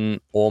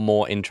important or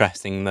more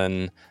interesting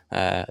than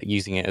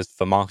using it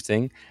for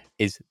marketing,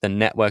 is the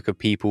network of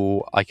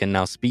people I can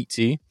now speak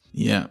to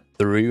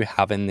through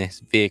having this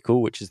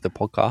vehicle, which is the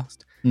podcast.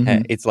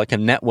 It's like a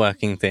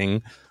networking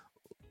thing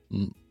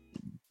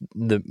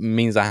that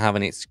means I have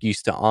an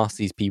excuse to ask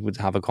these people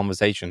to have a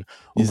conversation.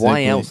 Exactly.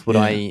 Why else would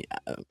I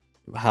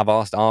have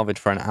asked Arvid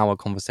for an hour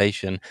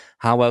conversation?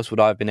 How else would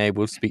I have been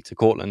able to speak to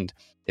Cortland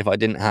if I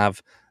didn't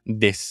have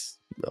this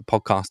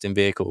podcasting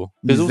vehicle?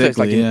 Because also it's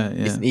like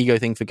it's an ego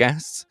thing for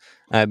guests.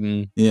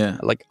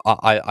 Like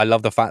I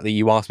love the fact that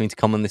you asked me to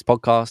come on this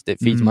podcast. It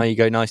feeds my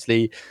ego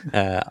nicely.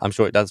 I'm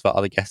sure it does for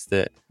other guests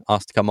that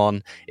ask to come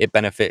on. It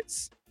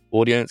benefits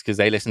audience because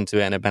they listen to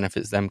it, and it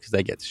benefits them because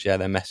they get to share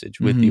their message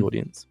with the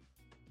audience.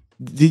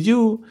 Did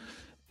you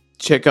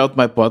check out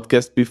my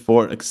podcast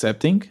before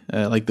accepting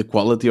like the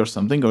quality or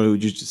something, or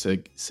would you just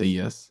say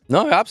yes?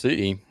 No,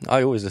 absolutely.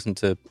 I always listen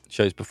to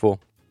shows before.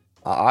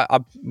 I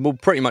will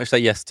pretty much say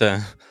yes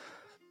to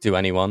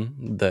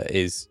anyone that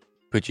is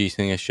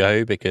producing a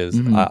show, because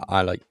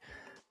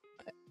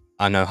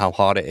I know how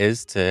hard it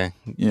is to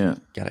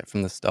get it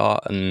from the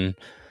start, and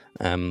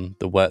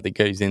the work that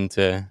goes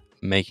into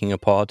making a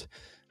pod.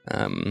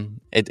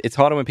 It's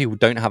harder when people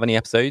don't have any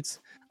episodes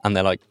and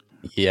they're like,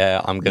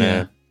 I'm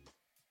gonna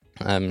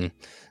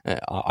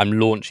I'm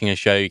launching a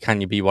show, can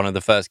you be one of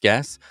the first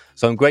guests?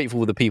 So I'm grateful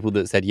for the people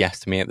that said yes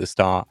to me at the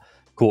start.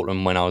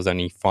 Cortland, when I was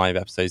only 5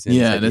 episodes in,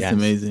 said that's yes.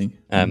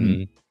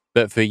 amazing.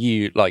 But for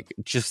you, like,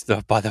 just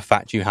by the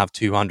fact you have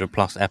 200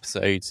 plus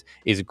episodes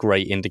is a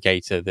great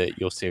indicator that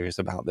you're serious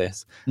about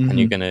this, and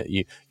you're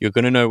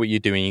gonna know what you're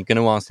doing. You're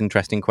gonna ask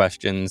interesting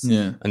questions,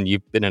 and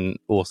you've been an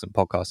awesome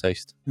podcast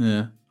host.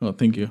 Yeah, well,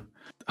 thank you.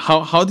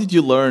 How did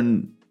you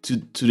learn to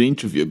the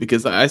interview?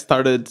 Because I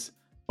started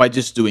by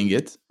just doing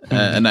it,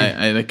 and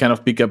I kind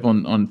of pick up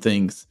on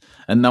things,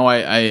 and now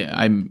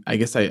I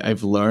guess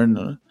I've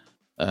learned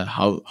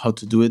how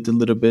to do it a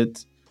little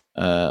bit.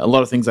 A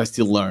lot of things I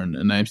still learn,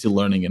 and I'm still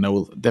learning, and I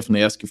will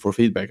definitely ask you for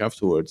feedback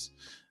afterwards.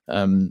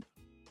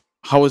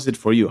 How was it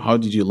for you? How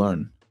did you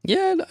learn?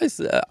 Yeah,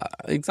 it's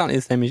exactly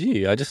the same as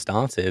you. I just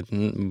started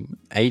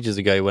ages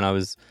ago when I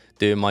was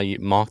doing my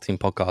marketing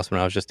podcast,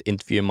 when I was just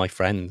interviewing my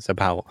friends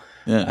about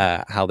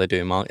how they're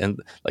doing marketing. And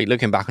like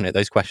looking back on it,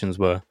 those questions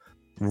were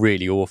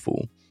really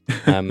awful.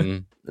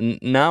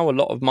 Now a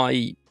lot of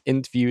my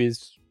interview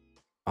is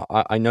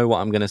I know what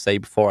I'm going to say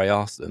before I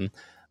ask them,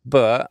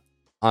 but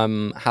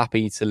I'm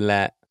happy to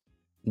let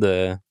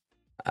the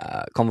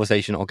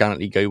conversation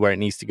organically go where it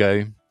needs to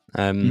go.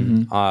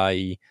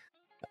 I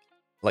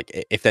like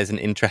if there's an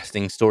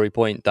interesting story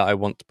point that I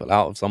want to pull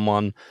out of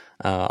someone,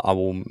 I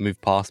will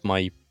move past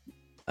my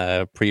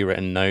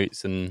pre-written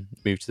notes and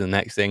move to the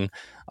next thing.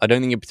 I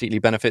don't think it particularly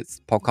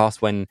benefits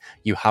podcasts when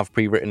you have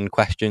pre-written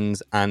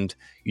questions and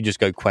you just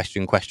go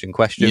question.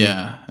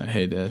 Yeah, I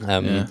hate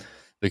that.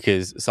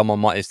 Because someone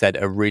might have said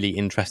a really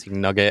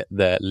interesting nugget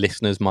that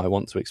listeners might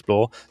want to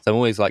explore. So I'm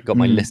always like got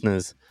my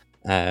listeners.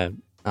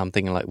 I'm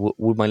thinking like,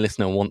 would my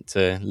listener want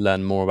to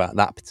learn more about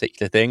that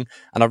particular thing?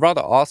 And I'd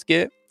rather ask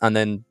it and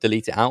then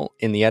delete it out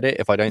in the edit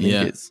if I don't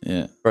think it's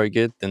very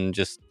good than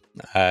just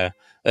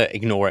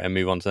ignore it and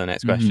move on to the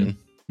next question.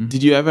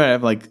 Did you ever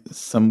have like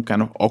some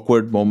kind of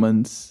awkward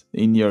moments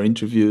in your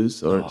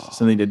interviews or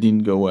something that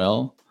didn't go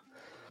well?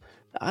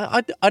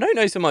 I don't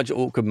know so much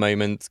awkward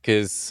moments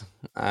because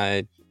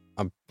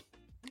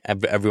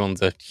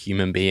everyone's a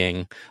human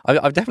being.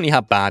 I've definitely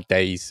had bad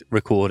days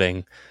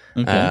recording.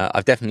 Okay.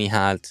 I've definitely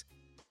had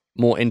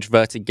more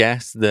introverted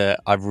guests that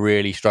I've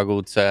really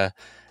struggled to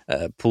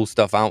pull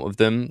stuff out of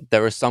them.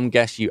 There are some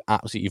guests you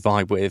absolutely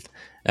vibe with.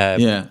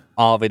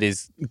 Arvid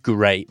is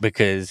great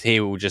because he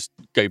will just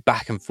go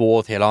back and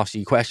forth. He'll ask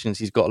you questions.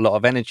 He's got a lot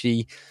of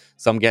energy.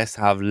 Some guests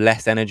have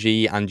less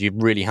energy and you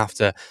really have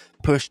to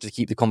push to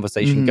keep the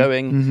conversation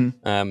going.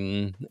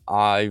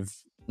 I've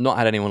not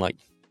had anyone like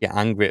get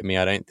angry at me.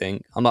 I don't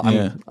think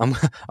I'm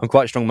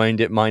quite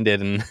strong-minded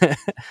and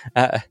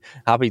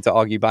happy to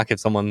argue back if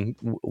someone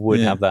would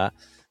have that.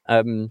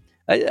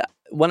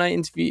 When I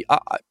interview,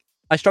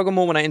 I struggle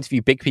more when I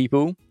interview big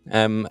people.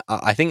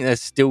 I think they're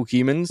still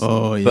humans.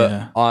 Oh yeah,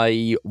 but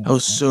I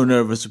was so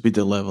nervous with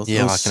the levels.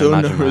 Yeah, I was so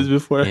nervous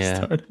before I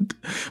started.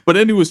 But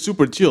then he was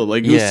super chill.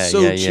 Like he was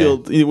so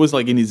chilled. It was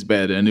like in his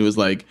bed, and it was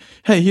like,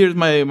 "Hey, here's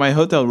my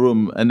hotel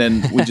room," and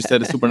then we just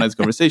had a super nice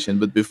conversation.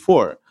 But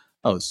before,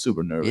 I was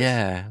super nervous.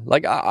 Yeah,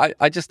 like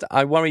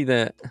I worry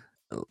that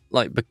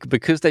like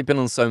because they've been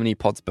on so many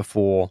pods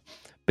before.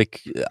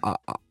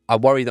 I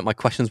worry that my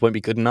questions won't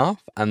be good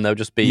enough and they'll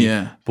just be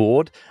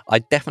bored. I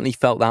definitely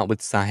felt that with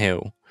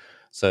Sahil.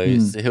 So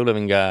Sahil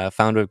Livinger,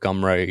 founder of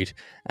Gumroad,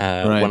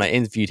 when I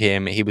interviewed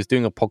him, he was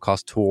doing a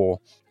podcast tour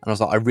and I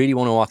was like, I really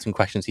want to ask him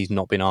questions he's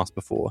not been asked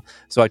before.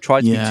 So I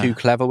tried to be too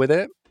clever with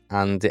it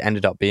and it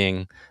ended up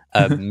being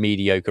a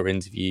mediocre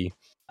interview.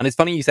 And it's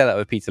funny you say that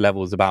with Peter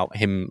Levels about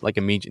him like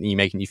immediately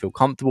making you feel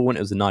comfortable and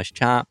it was a nice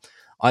chat.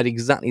 I had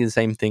exactly the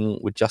same thing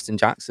with Justin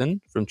Jackson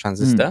from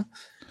Transistor.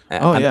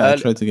 I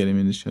tried to get him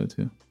in the show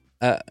too.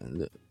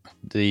 Did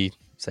he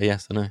say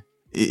yes or no?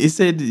 He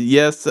said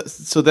yes.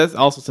 So that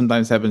also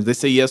sometimes happens. They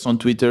say yes on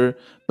Twitter,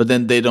 but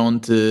then they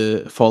don't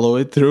follow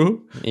it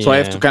through. So I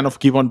have to kind of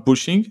keep on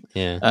pushing.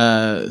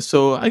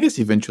 So I guess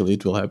eventually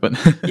it will happen.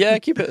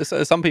 Keep it.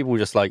 So some people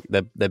just like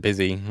they're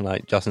busy.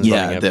 Like Justin's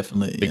running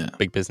a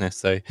big business.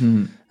 So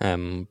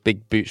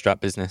big bootstrap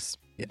business.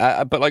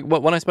 But like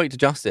when I spoke to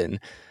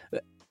Justin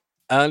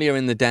earlier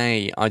in the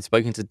day, I'd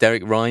spoken to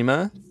Derek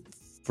Reimer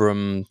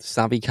from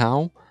Savvy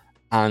Cow,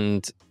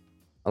 and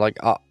like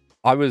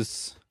I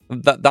was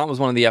that was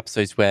one of the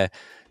episodes where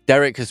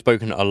Derek has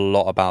spoken a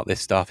lot about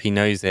this stuff. He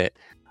knows it.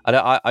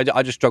 I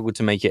just struggled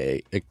to make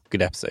it a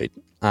good episode.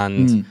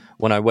 And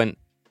when I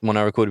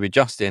recorded with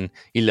Justin,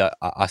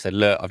 I said,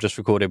 look, I've just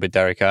recorded with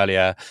Derek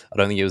earlier. I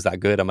don't think it was that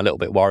good. I'm a little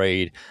bit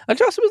worried. And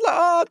Justin was like,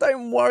 oh,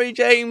 don't worry,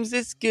 James.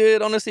 It's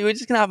good. Honestly, we're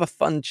just going to have a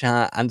fun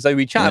chat. And so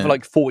we chatted for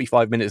like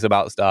 45 minutes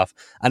about stuff.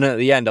 And then at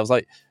the end, I was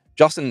like,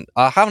 Justin,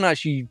 I haven't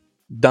actually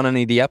done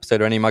any of the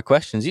episode or any of my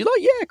questions. You're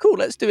like, yeah, cool,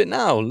 let's do it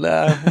now.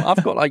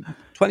 I've got like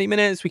 20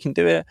 minutes, we can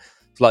do it.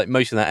 So like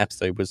most of that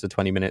episode was the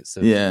 20 minutes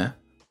of,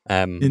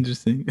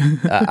 interesting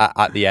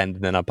at the end,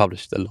 and then I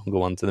published the longer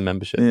one to the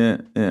membership.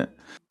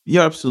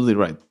 You're absolutely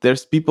right.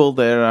 There's people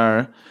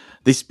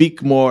they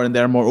speak more and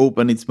they're more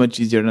open. It's much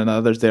easier than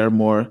others. They are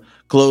more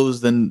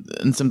closed, and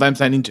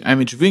sometimes I'm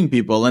interviewing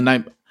people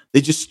and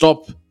they just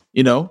stop.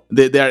 They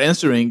are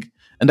answering,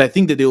 and I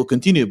think that they will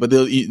continue, but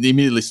they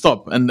immediately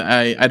stop. And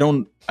I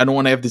don't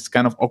want to have this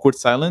kind of awkward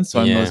silence. So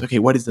I'm always, okay,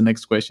 what is the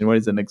next question? What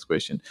is the next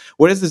question?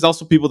 Whereas there's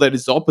also people that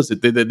is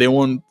opposite. They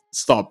won't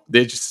stop.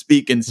 They just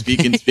speak and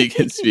speak and speak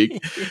and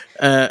speak.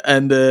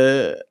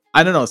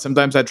 I don't know.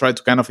 Sometimes I try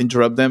to kind of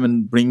interrupt them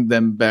and bring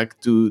them back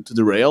to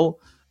the rail.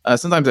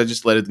 Sometimes I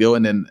just let it go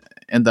and then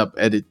end up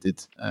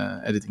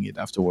editing it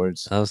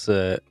afterwards. That's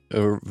a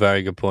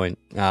very good point.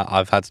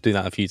 I've had to do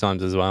that a few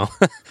times as well,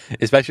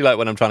 especially like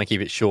when I'm trying to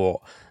keep it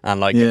short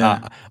and like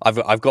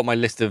I've got my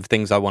list of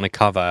things I want to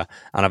cover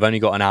and I've only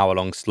got an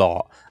hour-long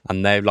slot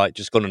and they've like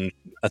just gone on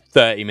a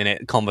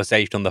 30-minute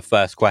conversation on the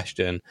first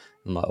question.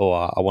 I'm like,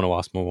 I want to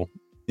ask more.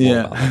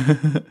 Yeah,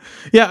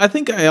 I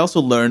think I also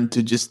learned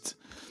to just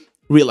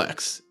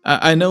relax.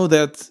 I know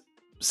that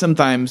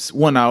sometimes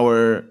 1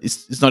 hour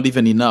is not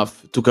even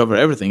enough to cover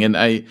everything, and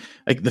I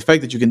like the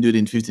fact that you can do it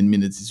in 15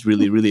 minutes is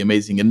really, really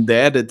amazing. And the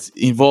edit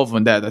involved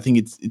in that, I think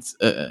it's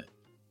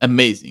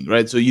amazing,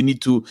 right? So you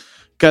need to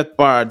cut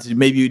parts,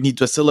 maybe you need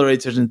to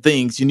accelerate certain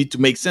things, you need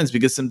to make sense,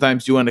 because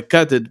sometimes you want to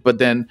cut it but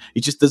then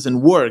it just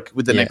doesn't work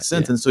with the next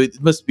sentence. So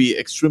it must be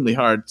extremely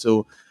hard.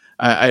 So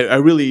I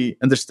really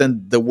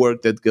understand the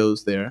work that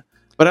goes there.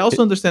 But I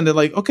also understand that,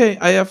 like, okay,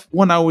 I have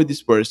 1 hour with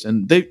this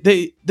person.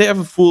 They have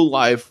a full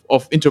life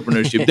of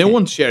entrepreneurship. They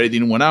won't share it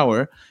in 1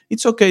 hour.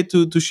 It's okay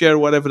to share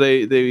whatever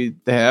they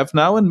have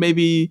now, and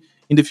maybe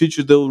in the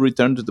future they'll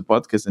return to the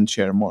podcast and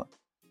share more.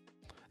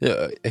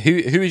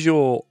 Who is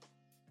your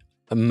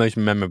most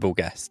memorable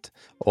guest,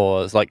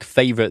 or it's like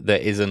favorite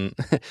that isn't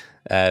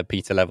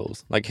Peter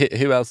Levels? Like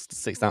who else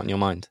sticks out in your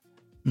mind?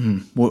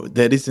 Well,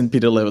 that isn't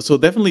Peter Levels. So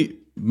definitely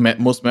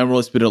most memorable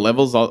is Peter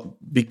Levels,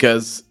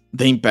 because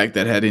the impact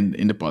that had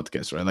in the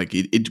podcast, right? Like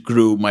it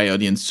grew my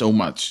audience so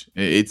much.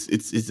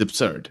 It's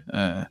absurd.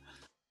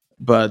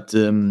 But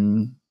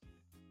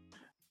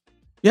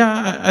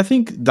I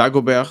think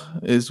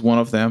Dagobert is one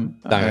of them.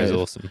 Dagobert is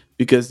awesome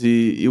because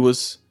he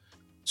was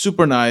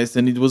super nice,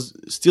 and it was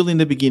still in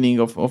the beginning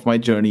of my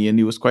journey, and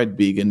he was quite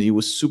big, and he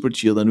was super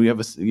chill, and we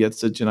had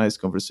such a nice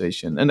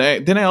conversation. And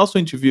then I also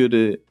interviewed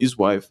his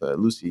wife,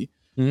 Lucy,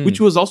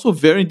 which was also a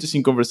very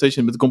interesting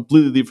conversation, but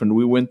completely different.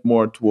 We went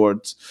more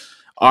towards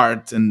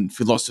art and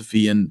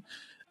philosophy, and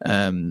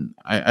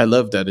I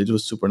love that. It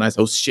was super nice.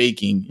 I was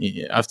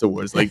shaking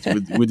afterwards, like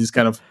with this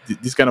kind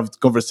of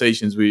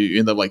conversations. We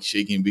end up like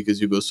shaking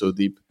because you go so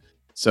deep.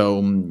 So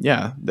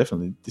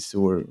definitely, these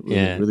were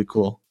really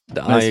cool.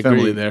 Nice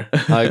family there.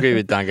 I agree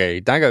with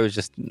Dago. Dago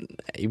was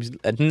he was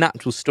a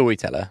natural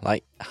storyteller,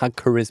 like had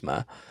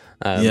charisma.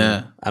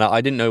 And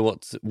I didn't know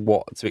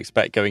what to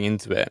expect going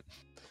into it.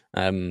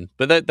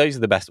 But those are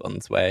the best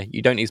ones, where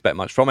you don't expect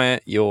much from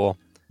it.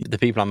 The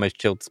people I'm most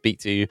chilled to speak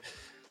to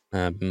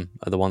are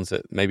the ones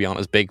that maybe aren't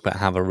as big but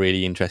have a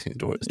really interesting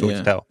story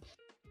to tell.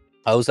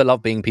 I also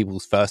love being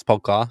people's first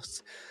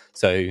podcasts.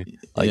 So,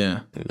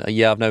 I've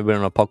never been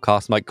on a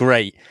podcast. I'm like,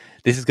 great,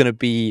 this is going to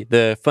be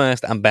the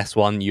first and best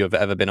one you have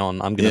ever been on.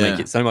 I'm going to make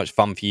it so much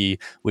fun for you.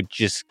 We're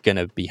just going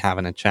to be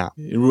having a chat.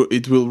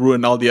 It will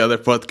ruin all the other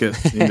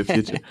podcasts in the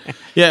future.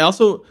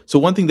 Also, so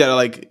one thing that I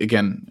like,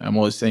 again, I'm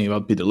always saying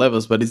about Peter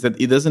Levels, but is that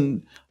it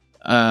doesn't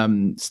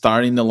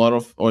star in a lot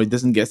of, or it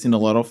doesn't guest in a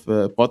lot of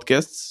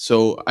podcasts.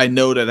 So I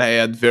know that I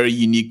had very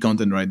unique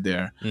content right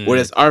there.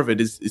 Whereas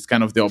Arvid is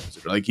kind of the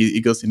opposite. Like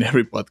he goes in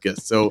every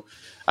podcast. So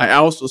I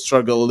also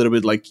struggle a little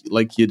bit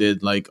like you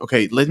did. Like,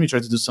 okay, let me try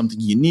to do something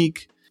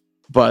unique.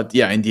 But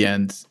in the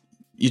end,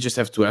 you just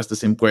have to ask the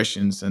same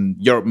questions, and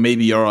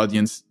maybe your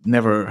audience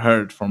never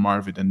heard from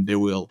Arvid, and they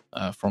will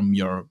from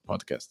your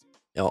podcast.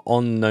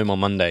 On No More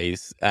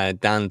Mondays,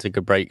 Dan took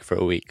a break for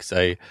a week,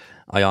 so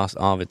I asked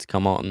Arvid to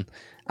come on,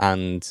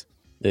 and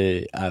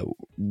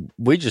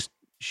we just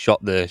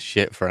shot the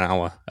shit for an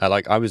hour.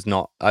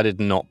 I did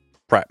not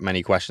prep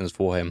many questions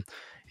for him.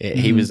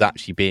 He was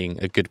actually being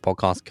a good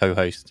podcast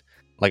co-host,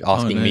 like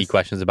asking me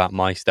questions about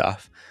my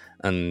stuff,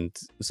 and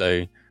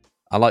so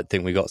I like to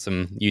think we got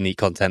some unique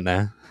content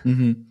there.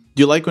 Do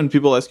you like when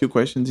people ask you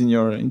questions in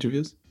your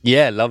interviews?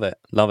 Yeah, love it.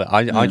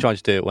 I try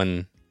to do it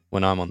when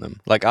I'm on them.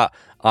 Like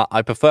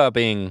I prefer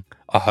being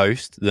a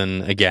host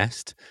than a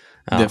guest.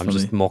 I'm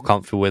just more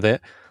comfortable with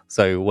it.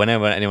 So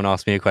whenever anyone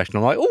asks me a question,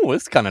 I'm like, oh,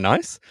 it's kind of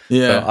nice.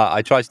 Yeah. So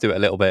I try to do it a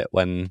little bit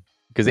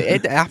because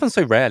it happens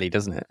so rarely,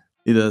 doesn't it?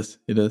 It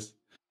does.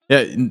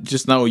 Yeah,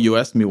 just now you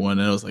asked me one,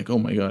 and I was like, "Oh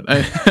my god!"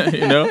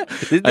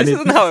 This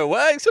isn't how it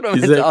works. You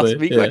don't meant to ask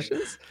me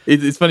questions.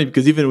 It's funny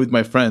because even with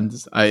my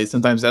friends, I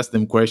sometimes ask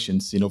them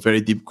questions, very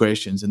deep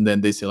questions, and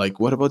then they say like,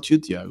 "What about you,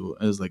 Tiago?"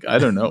 I was like, "I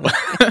don't know."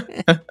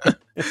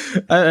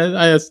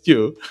 I asked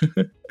you.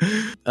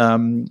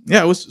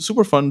 It was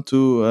super fun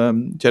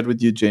to chat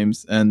with you,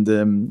 James.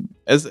 And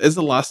as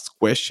the last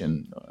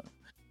question,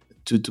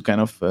 to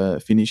kind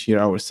of finish here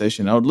our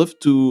session, I would love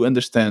to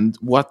understand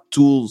what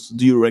tools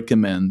do you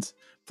recommend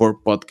for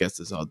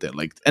podcasters out there,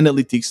 like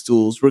analytics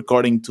tools,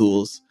 recording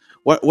tools.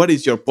 What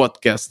is your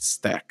podcast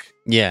stack?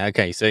 Yeah,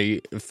 okay. So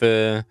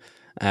for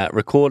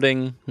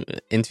recording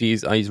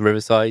interviews, I use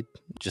Riverside.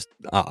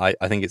 I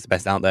think it's the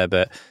best out there,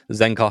 but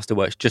Zencastr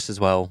works just as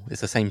well.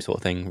 It's the same sort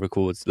of thing,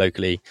 records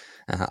locally.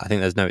 I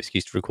think there's no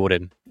excuse to record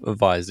in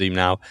via Zoom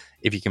now.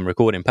 If you can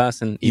record in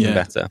person, even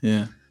better.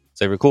 Yeah.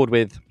 So record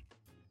with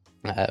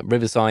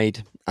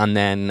Riverside, and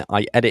then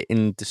I edit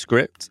in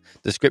Descript.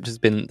 Descript has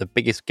been the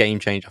biggest game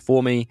changer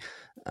for me.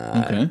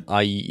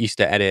 I used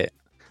to edit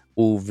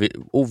all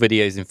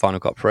videos in Final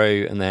Cut Pro,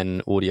 and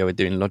then audio I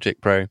do in Logic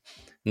Pro.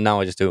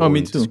 Now I just do it all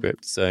in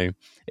Descript. So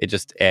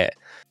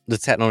the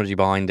technology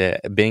behind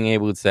it, being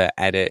able to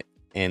edit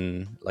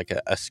in like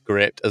a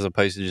script as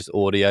opposed to just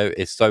audio,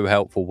 is so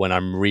helpful when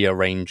I'm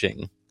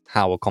rearranging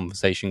how a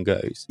conversation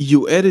goes.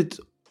 You edit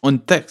on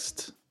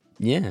text?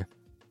 Yeah.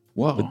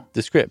 Wow. With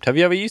Descript. Have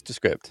you ever used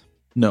Descript?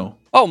 No.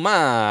 Oh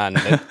man,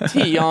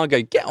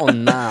 Tiago, get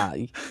on that.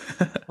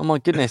 Oh my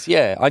goodness,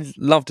 yeah, I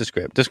love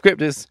Descript.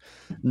 Descript is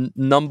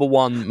number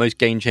one most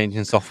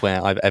game-changing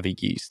software I've ever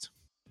used.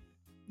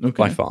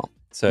 By far.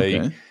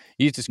 So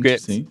use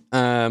Descript.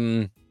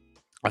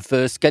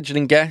 For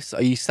scheduling guests, I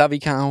use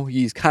SavvyCow,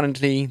 use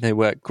Calendly. They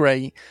work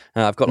great.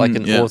 I've got like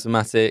an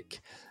automatic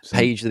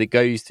page that it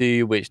goes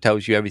to, which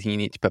tells you everything you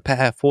need to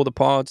prepare for the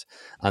pod,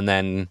 and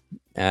then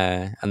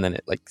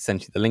it like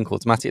sends you the link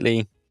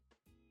automatically.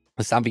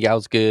 The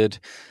SavvyCow's good,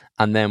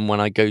 and then when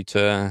I go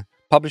to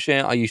publish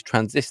it, I use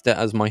Transistor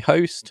as my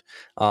host.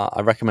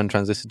 I recommend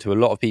Transistor to a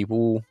lot of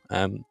people.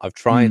 I've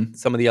tried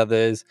some of the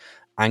others.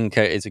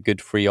 Anchor is a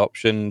good free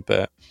option,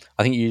 but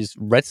I think you use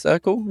Red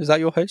Circle. Is that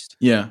your host?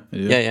 Yeah.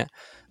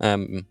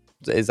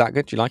 Is that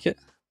good? Do you like it?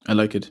 I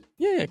like it.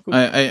 Yeah, cool.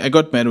 I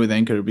got mad with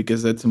Anchor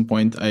because at some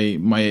point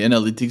my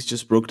analytics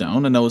just broke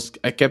down, and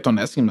I kept on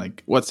asking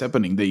like, what's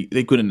happening?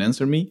 They couldn't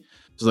answer me.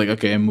 So like,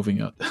 okay, I'm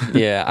moving out.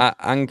 Yeah,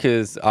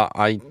 Anchor's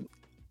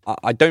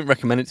I don't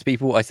recommend it to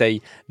people. I say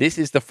this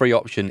is the free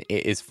option.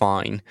 It is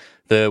fine.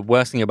 The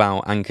worst thing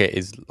about Anchor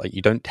is like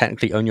you don't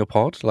technically own your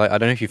pod. Like I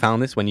don't know if you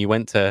found this when you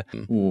went to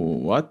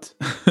what?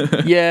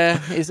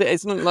 Yeah,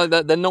 it's not like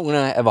that. They're not going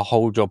to ever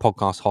hold your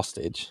podcast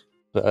hostage,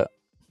 but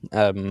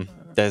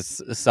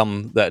there's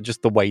some that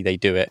just the way they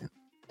do it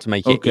to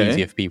make it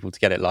easier for people to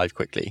get it live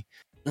quickly.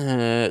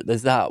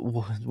 There's that.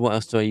 What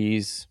else do I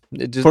use? For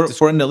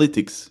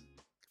analytics.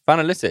 For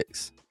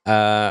analytics.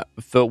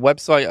 For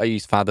website, I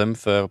use Fathom.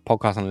 For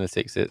podcast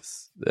analytics,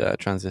 it's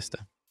Transistor.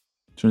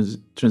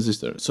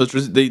 Transistor. So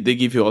they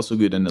give you also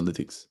good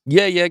analytics.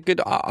 Yeah,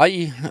 good.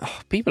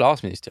 People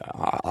ask me this too.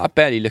 I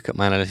barely look at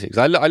my analytics.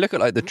 I look at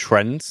like the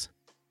trends,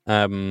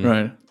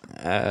 right,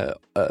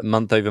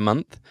 month over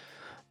month.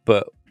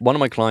 But one of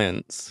my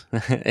clients,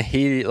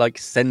 he like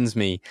sends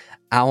me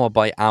hour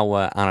by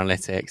hour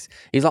analytics.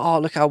 He's like, "Oh,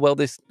 look how well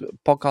this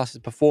podcast is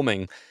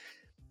performing."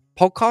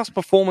 Podcast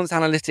performance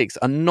analytics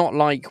are not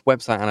like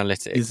website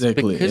analytics.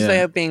 Exactly, because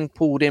they are being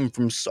pulled in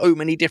from so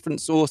many different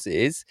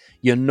sources.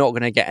 You're not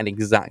going to get an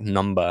exact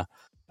number.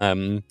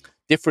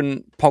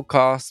 Different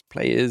podcast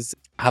players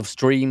have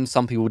streams.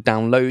 Some people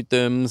download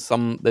them.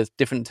 There's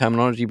different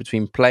terminology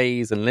between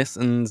plays and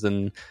listens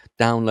and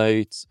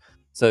downloads.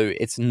 So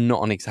it's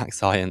not an exact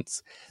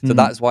science. So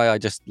that's why I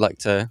just like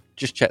to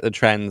just check the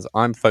trends.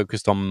 I'm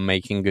focused on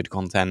making good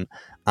content.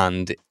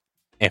 And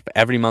if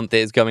every month it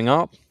is going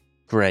up,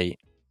 great.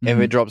 If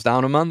it drops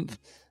down a month,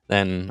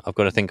 then I've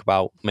got to think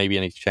about maybe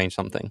I need to change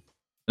something.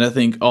 And I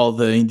think all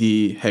the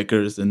indie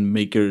hackers and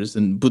makers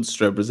and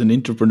bootstrappers and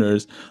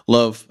entrepreneurs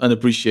love and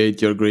appreciate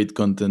your great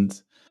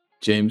content,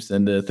 James.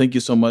 And thank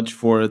you so much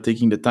for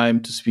taking the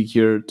time to speak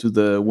here to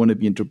the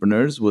wannabe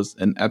entrepreneurs. It was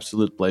an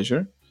absolute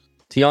pleasure.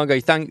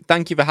 Tiago,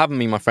 thank you for having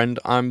me, my friend.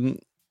 I'm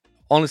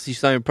honestly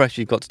so impressed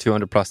you've got to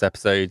 200 plus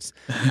episodes,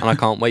 and I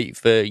can't wait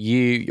for you,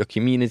 your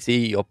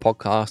community, your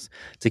podcast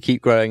to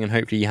keep growing, and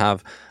hopefully you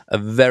have a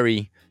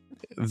very,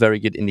 very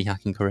good indie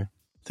hacking career.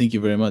 Thank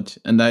you very much.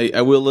 And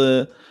I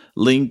will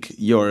link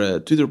your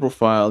Twitter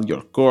profile,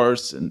 your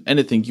course, and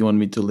anything you want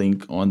me to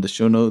link on the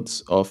show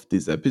notes of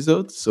this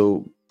episode.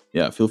 So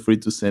yeah, feel free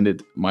to send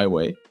it my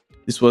way.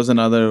 This was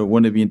another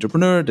Wannabe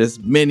Entrepreneur. There's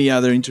many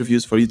other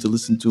interviews for you to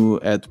listen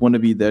to at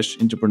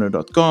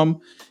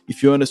wannabe-entrepreneur.com.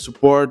 If you want to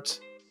support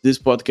this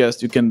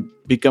podcast, you can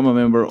become a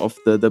member of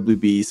the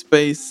WBE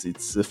space.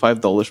 It's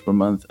 $5 per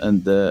month,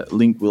 and the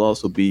link will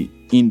also be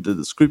in the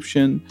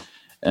description.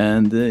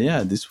 And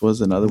this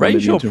was another.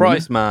 Raise your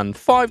price, man.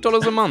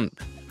 $5 a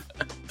month.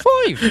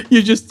 $5.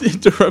 You just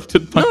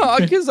interrupted. No,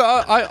 because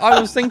I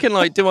was thinking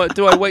like, do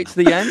I wait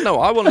to the end? No,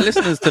 I want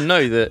listeners to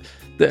know that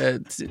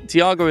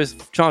Tiago is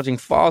charging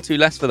far too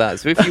less for that.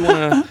 So if you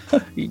want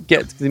to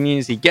get to the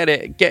community, get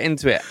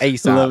into it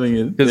ASAP. Loving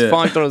it. Because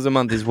 $5 a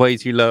month is way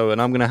too low,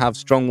 and I'm going to have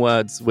strong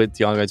words with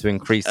Tiago to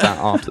increase that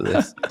after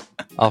this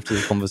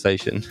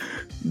conversation.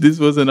 This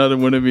was another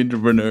Wannabe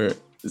Entrepreneur.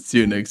 See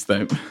you next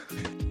time.